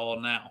bad at all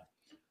now.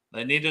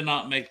 They need to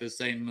not make the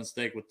same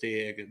mistake with T.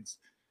 Higgins.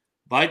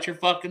 Bite your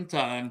fucking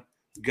tongue.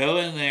 Go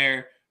in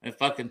there and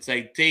fucking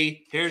say,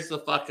 T, here's the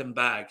fucking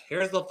bag.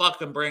 Here's the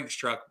fucking Brinks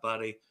truck,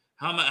 buddy.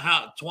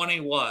 How 20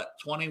 what?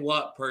 20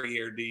 what per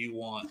year do you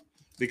want?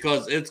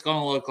 Because it's going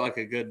to look like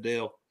a good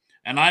deal.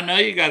 And I know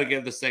you got to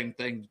give the same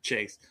thing to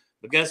Chase.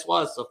 But guess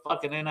what? It's the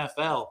fucking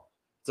NFL.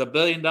 It's a $1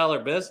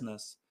 billion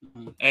business.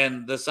 Mm-hmm.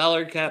 And the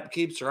salary cap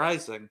keeps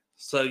rising.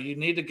 So you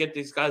need to get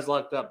these guys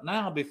locked up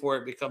now before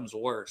it becomes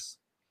worse.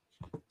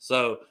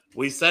 So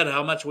we said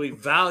how much we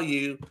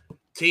value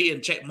T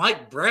and Chase.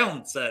 Mike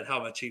Brown said how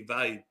much he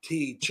valued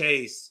T,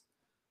 Chase,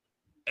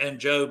 and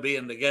Joe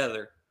being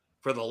together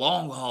for the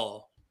long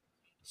haul.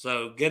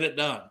 So get it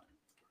done.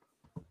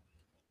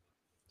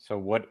 So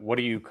what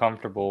are you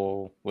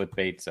comfortable with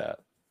Bates at?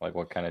 Like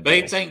what kind of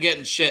Bates ain't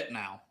getting shit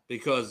now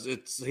because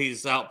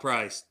he's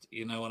outpriced.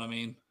 You know what I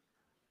mean?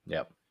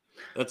 Yep.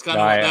 That's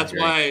that's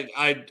why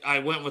I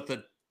went with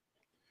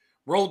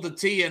rolled the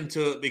T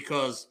into it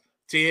because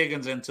T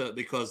Higgins into it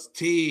because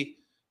T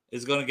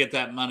is going to get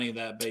that money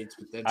that Bates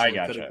potentially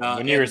could have got.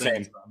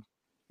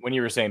 When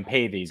you were saying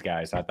pay these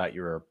guys, I thought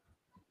you were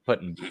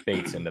putting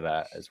Bates into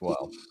that as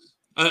well.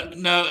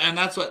 No, and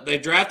that's what they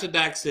drafted.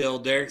 Dax Hill,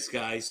 Derek's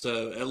guy,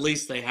 so at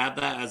least they have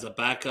that as a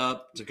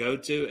backup to go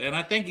to, and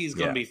I think he's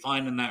going to be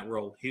fine in that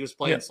role. He was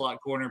playing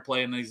slot corner,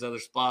 playing these other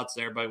spots.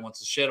 Everybody wants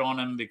to shit on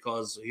him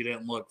because he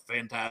didn't look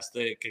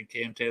fantastic, and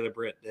Cam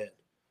Taylor-Britt did.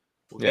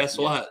 Well, guess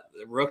what?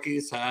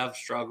 Rookies have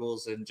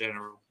struggles in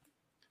general.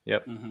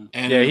 Yep. Mm-hmm.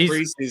 And in the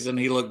preseason,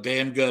 he looked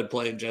damn good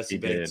playing Jesse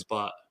Bates'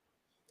 spot.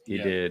 He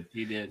did.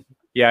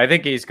 Yeah, I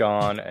think he's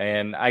gone,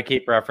 and I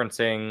keep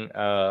referencing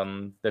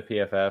the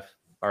PFF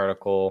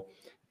article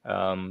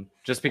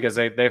just because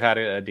they've had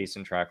a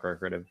decent track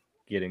record of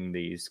getting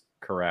these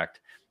correct.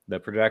 The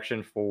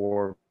projection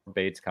for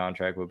Bates'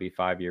 contract would be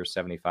 5 years,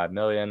 $75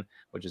 million,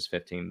 which is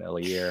 $15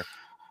 million a year.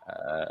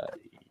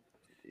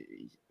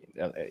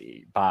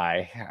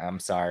 I'm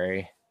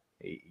sorry.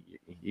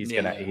 He's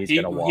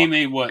gonna walk. He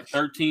made what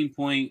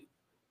 13.3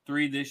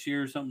 this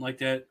year or something like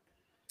that.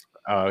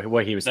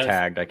 Well, he was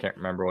tagged. I can't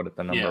remember what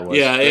the number was.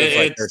 Yeah, it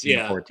was like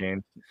 13,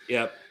 14.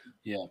 Yep.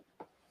 Yeah.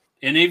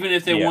 And even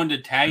if they wanted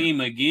to tag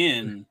him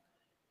again,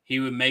 he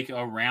would make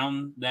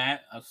around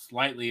that,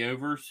 slightly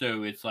over.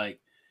 So it's like,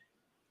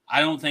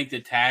 I don't think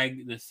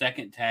the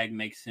second tag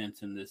makes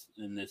sense in this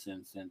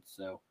instance.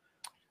 So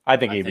I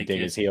think he would dig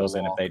his heels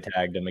in if they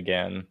tagged him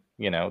again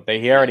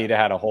he already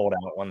had a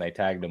holdout when they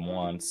tagged him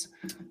once.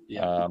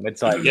 Yeah.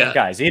 It's like,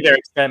 guys, either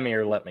extend me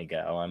or let me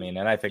go. I mean,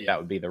 and I think that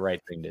would be the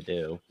right thing to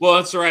do. Well,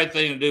 it's the right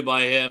thing to do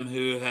by him,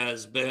 who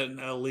has been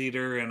a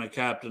leader and a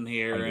captain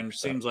here 100%. And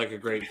seems like a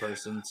great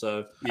person.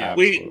 So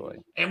we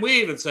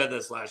even said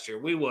this last year.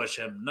 We wish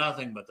him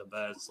nothing but the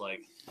best.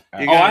 Like,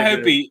 I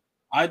hope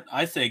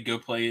I say go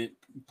play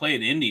at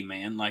Indy,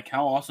 man. Like,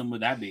 how awesome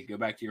would that be? Go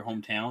back to your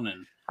hometown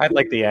and I'd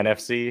like the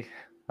NFC.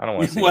 I don't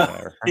want to see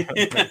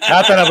that.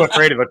 Not that I'm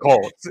afraid of the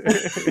Colts.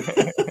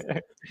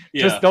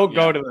 Just don't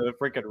go to the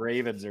freaking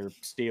Ravens or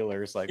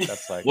Steelers. Like,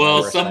 that's like.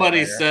 Well,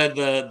 somebody said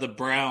the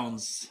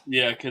Browns.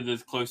 Yeah, because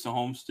it's close to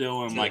home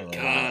still. I'm like,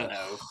 God,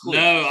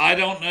 no, I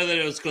don't know that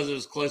it was because it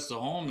was close to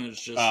home. It's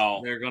just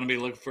they're going to be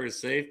looking for a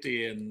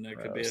safety, and there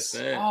could be a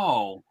fit.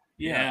 Oh.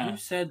 Yeah, who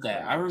said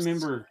that? I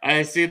remember.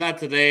 I see that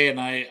today, and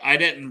I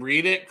didn't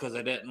read it because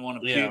I didn't want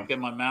to puke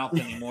in my mouth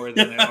any more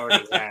than I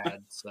already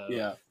had. So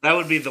that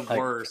would be the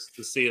worst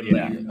to see him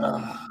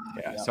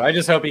there. So I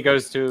just hope he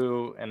goes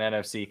to an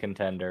NFC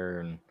contender,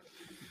 and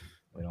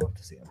we don't have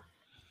to see him.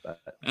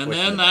 And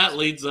then that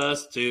leads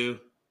us to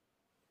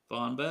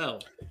Vonn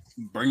Bell.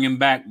 Bring him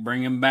back.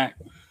 Bring him back.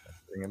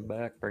 Bring him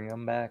back. Bring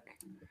him back.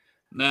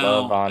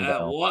 Now,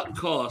 at what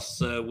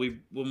cost?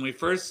 When we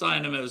first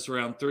signed him, it was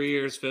around 3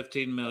 years,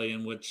 $15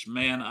 million. Which,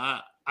 man,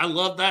 I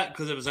love that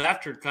because it was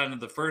after kind of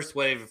the first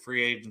wave of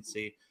free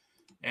agency,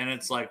 and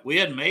it's like we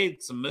had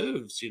made some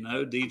moves,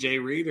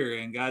 DJ Reader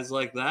and guys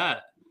like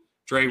that,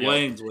 Trey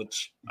Waynes,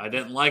 which I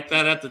didn't like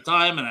that at the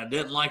time, and I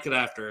didn't like it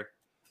after.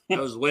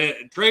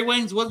 Trey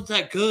Waynes wasn't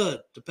that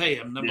good to pay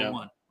him, number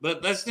one,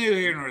 but that's neither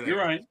here nor there.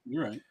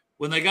 You're right.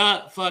 When they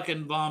got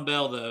fucking Vonn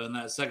Bell though in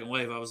that second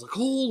wave, I was like,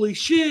 holy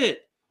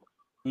shit.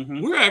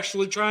 Mm-hmm. We're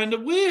actually trying to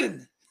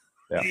win.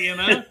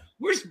 We're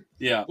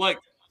like,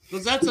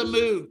 because that's a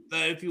move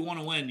that if you want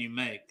to win, you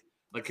make.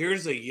 Like,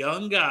 here's a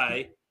young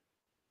guy,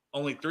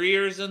 only 3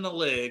 years in the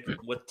league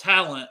with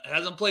talent,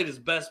 hasn't played his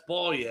best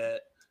ball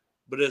yet,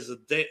 but is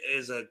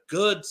a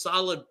good,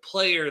 solid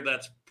player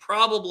that's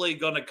probably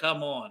going to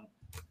come on.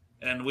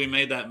 And we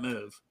made that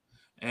move,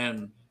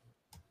 and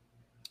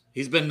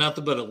he's been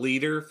nothing but a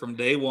leader from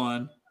day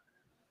one,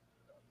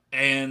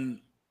 and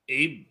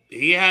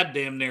he had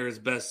damn near his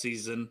best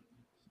season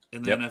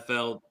in the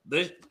NFL.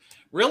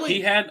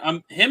 He had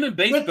him and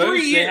Bates both. 3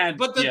 years,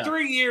 but the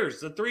 3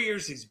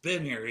 years he's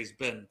been here, he's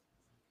been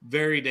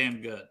very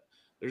damn good.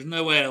 There's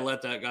no way I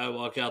let that guy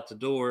walk out the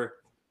door,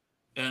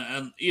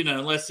 and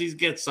unless he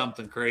gets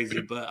something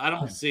crazy. But I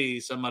don't see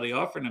somebody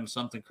offering him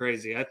something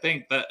crazy. I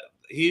think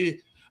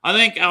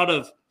out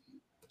of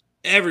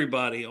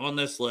everybody on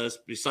this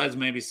list, besides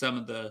maybe some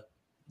of the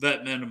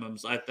vet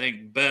minimums, I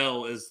think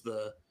Bell is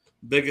the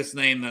biggest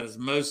name that is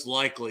most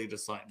likely to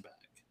sign back.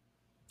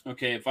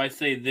 Okay, if I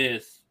say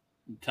this,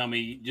 tell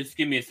me, just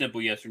give me a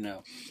simple yes or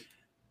no.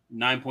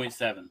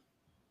 9.7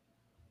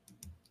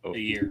 a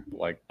year.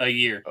 Like a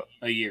year.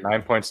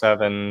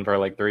 9.7 for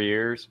like 3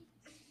 years.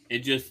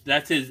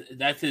 That's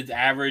his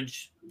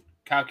average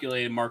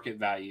calculated market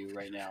value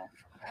right now.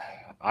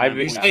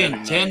 You're saying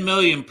 $10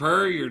 million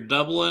per. You're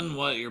doubling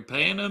what you're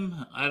paying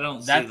him. I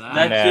don't see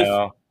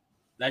that.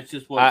 That's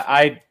just what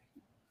I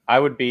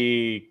would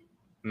be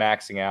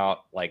maxing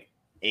out like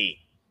 8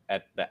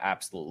 at the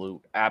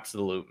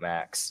absolute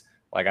max.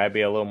 Like, I'd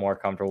be a little more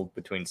comfortable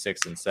between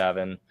 6 and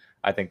 7.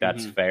 I think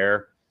that's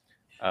fair.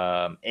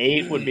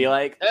 8 would be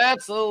like,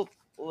 that's a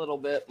little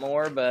bit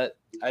more, but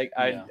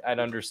I'd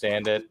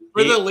understand it.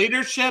 For the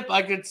leadership,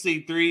 I could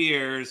see 3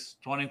 years,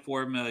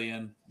 $24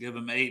 million, give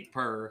him 8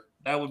 per.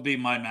 That would be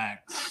my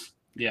max.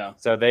 Yeah.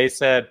 So they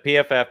said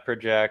PFF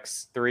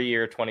projects 3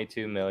 year,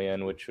 $22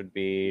 million, which would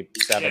be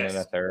 7 and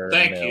a third.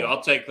 Thank you.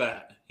 I'll take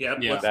that. Yep,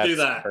 let's do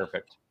that.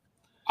 Perfect.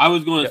 I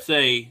was going to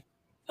say,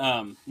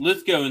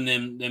 Lisco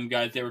and them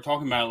guys, they were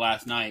talking about it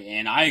last night,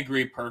 and I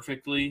agree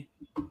perfectly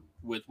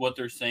with what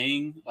they're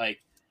saying. Like,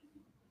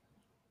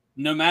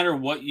 no matter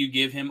what you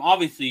give him,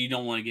 obviously you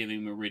don't want to give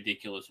him a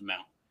ridiculous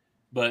amount,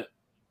 but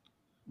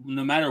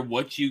no matter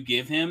what you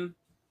give him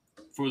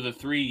for the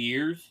 3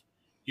 years,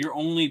 you're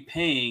only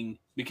paying,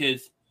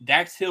 because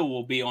Dax Hill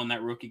will be on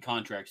that rookie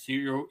contract. So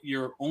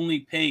you're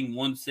only paying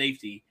one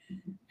safety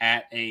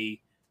at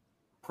a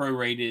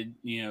prorated,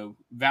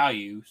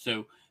 value.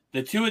 So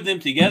the two of them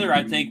together,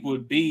 I think,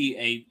 would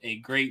be a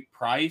great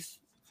price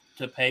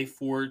to pay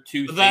for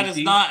two safeties. That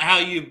is not how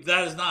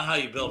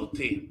you build a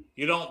team.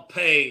 You don't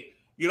pay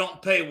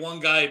one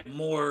guy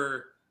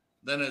more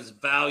than his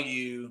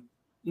value.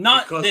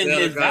 Not than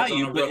his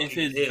value, but if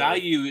his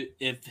value,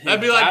 that'd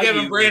be like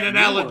giving Brandon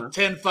Allen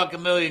 $10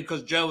 fucking million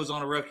because Joe was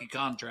on a rookie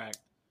contract.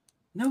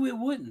 No, it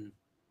wouldn't.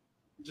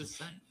 Just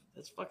saying,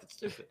 that's fucking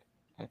stupid.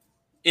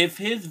 If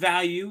his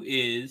value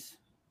is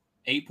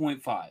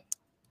 8.5,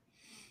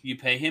 you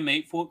pay him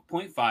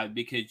 8.5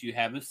 because you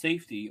have a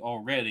safety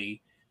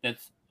already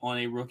that's on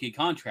a rookie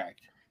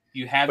contract.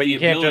 You have the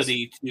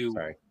ability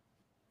to.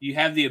 You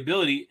have the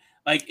ability.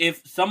 Like,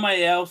 if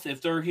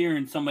they're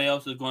hearing somebody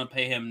else is going to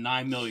pay him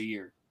 $9 million a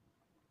year,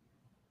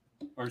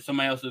 or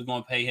somebody else is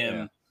going to pay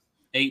him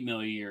 $8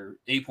 million a year,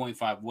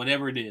 8.5,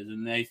 whatever it is,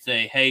 and they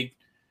say, hey,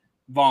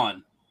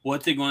 Vaughn,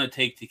 what's it going to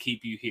take to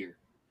keep you here?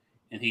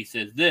 And he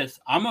says this,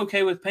 I'm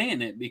okay with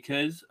paying it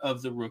because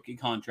of the rookie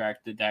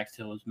contract that Dax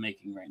Hill is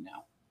making right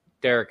now.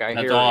 Derek, I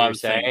hear what you're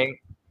saying.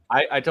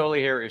 I totally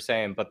hear what you're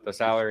saying, but the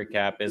salary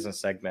cap isn't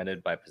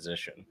segmented by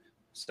position.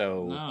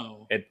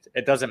 So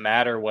it doesn't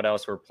matter what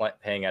else we're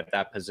paying at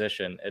that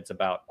position. It's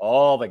about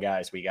all the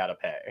guys we got to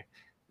pay.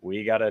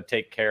 We got to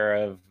take care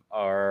of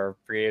our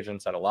free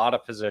agents at a lot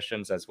of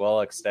positions, as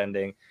well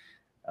extending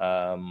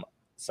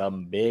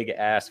some big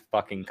ass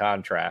fucking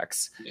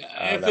contracts.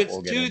 If it's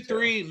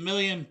 $2-3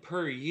 million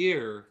per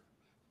year,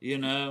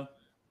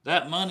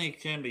 that money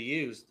can be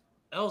used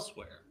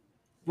elsewhere.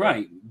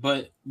 Right.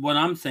 But what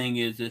I'm saying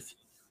is, if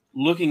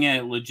looking at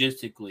it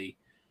logistically,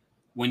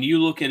 when you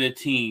look at a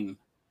team,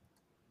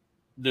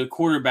 the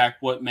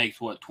quarterback, makes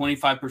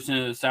 25%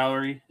 of the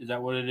salary? Is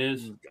that what it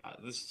is? God,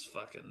 this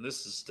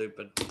is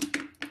stupid.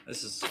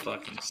 This is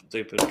fucking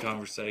stupid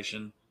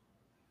conversation.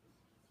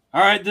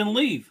 All right, then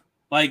leave.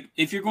 Like,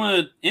 if you're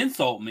going to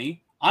insult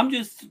me, I'm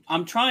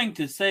trying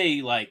to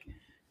say, like,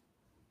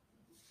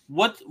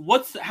 how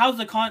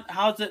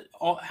does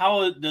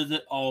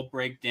it all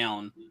break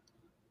down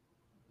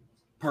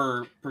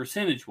per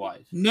percentage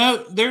wise?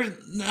 No, there's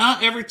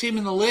not every team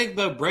in the league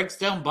though breaks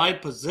down by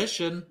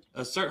position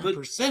a certain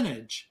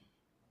percentage.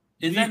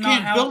 You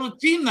can't build a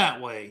team that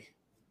way.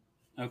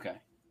 Okay.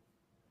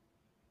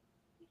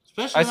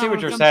 I see what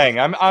you're saying.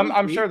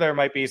 I'm sure there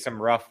might be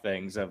some rough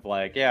things of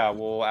like, yeah,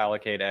 we'll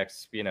allocate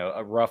X,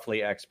 a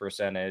roughly X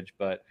percentage,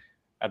 but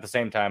at the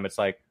same time, it's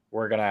like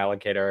we're going to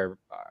allocate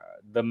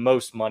the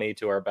most money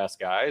to our best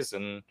guys,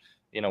 and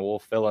we'll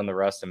fill in the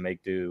rest and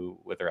make do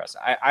with the rest.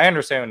 I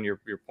understand your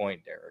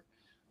point, Derek.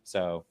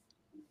 So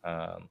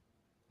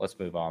let's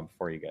move on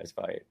before you guys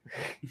fight.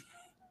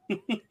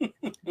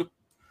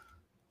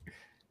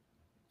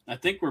 I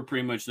think we're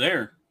pretty much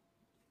there.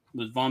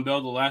 Was Von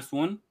Bell the last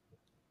one?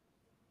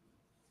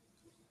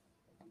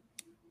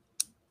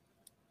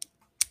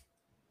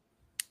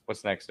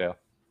 What's next, Dale?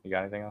 You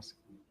got anything else?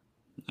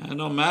 It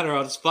don't matter.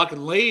 I'll just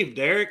fucking leave,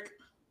 Derek.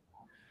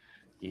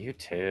 You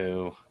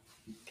too.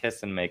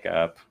 Kiss and make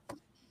up.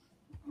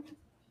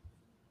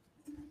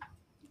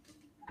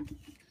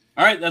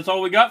 All right, that's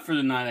all we got for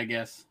tonight, I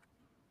guess.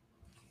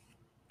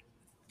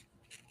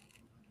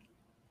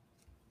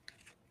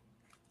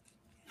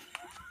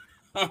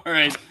 All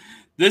right.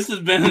 This has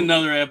been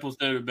another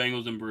episode of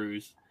Bengals and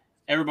Brews.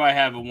 Everybody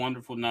have a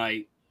wonderful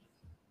night.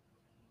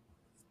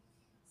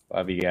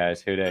 Love you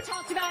guys. Who dey?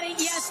 Talked about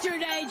it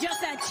yesterday, just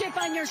that chip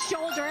on your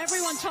shoulder.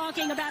 Everyone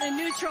talking about a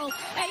neutral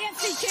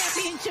AFC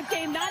Championship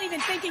game, not even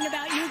thinking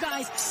about you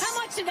guys. How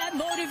much did that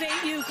motivate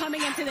you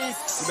coming into this?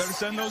 You better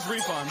send those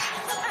refunds.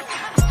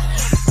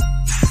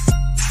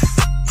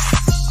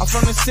 I'm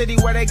from the city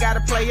where they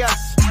gotta play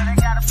us.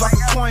 Fuck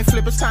a coin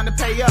flip, it's time to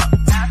pay up.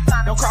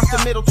 Don't cross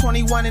the middle,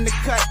 21 in the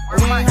cut.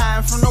 We ain't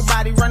hiding from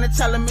nobody, run and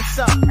tell them it's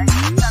up.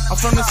 I'm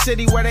from the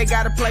city where they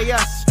gotta play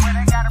us.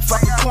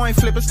 Fuck a coin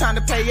flip, it's time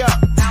to pay up.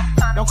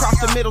 Don't cross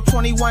the middle,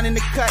 21 in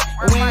the cut.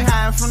 We ain't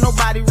hiding from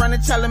nobody, run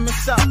and tell them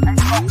it's up.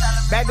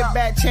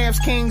 Back-to-back champs,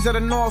 kings of the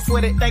north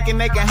with it. Thinking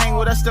they can hang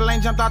with us, still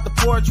ain't jumped out the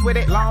porch with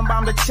it. Long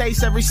bomb to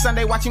chase every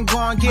Sunday, watch him go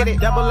and get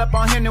it. Double up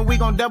on him, then we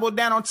gon' double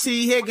down on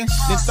T. Higgins.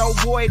 Then throw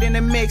Boyd in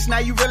the mix, now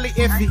you really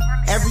iffy.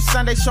 Every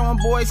Sunday showing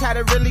boys how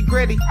to really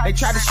gritty. They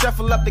try to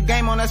shuffle up the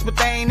game on us, but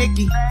they ain't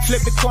icky.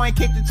 Flip the coin,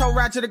 kick the toe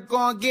right to the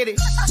go and get it.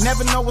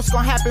 Never know what's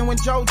gonna happen when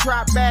Joe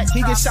drop back.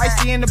 He get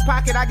shiesty in the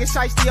pocket, I get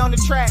shiesty on the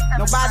track.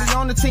 Nobody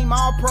on the team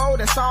all pro,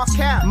 that's all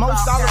cap.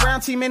 Most all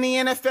around team in the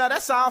NFL,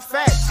 that's all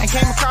fact. Ain't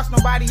came across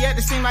nobody yet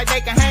that seem like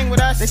they can hang with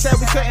us. They said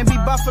we couldn't be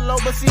Buffalo,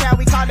 but see how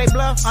we call they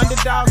bluff.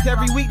 Underdogs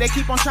every week, they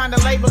keep on trying to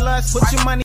label us. Put your money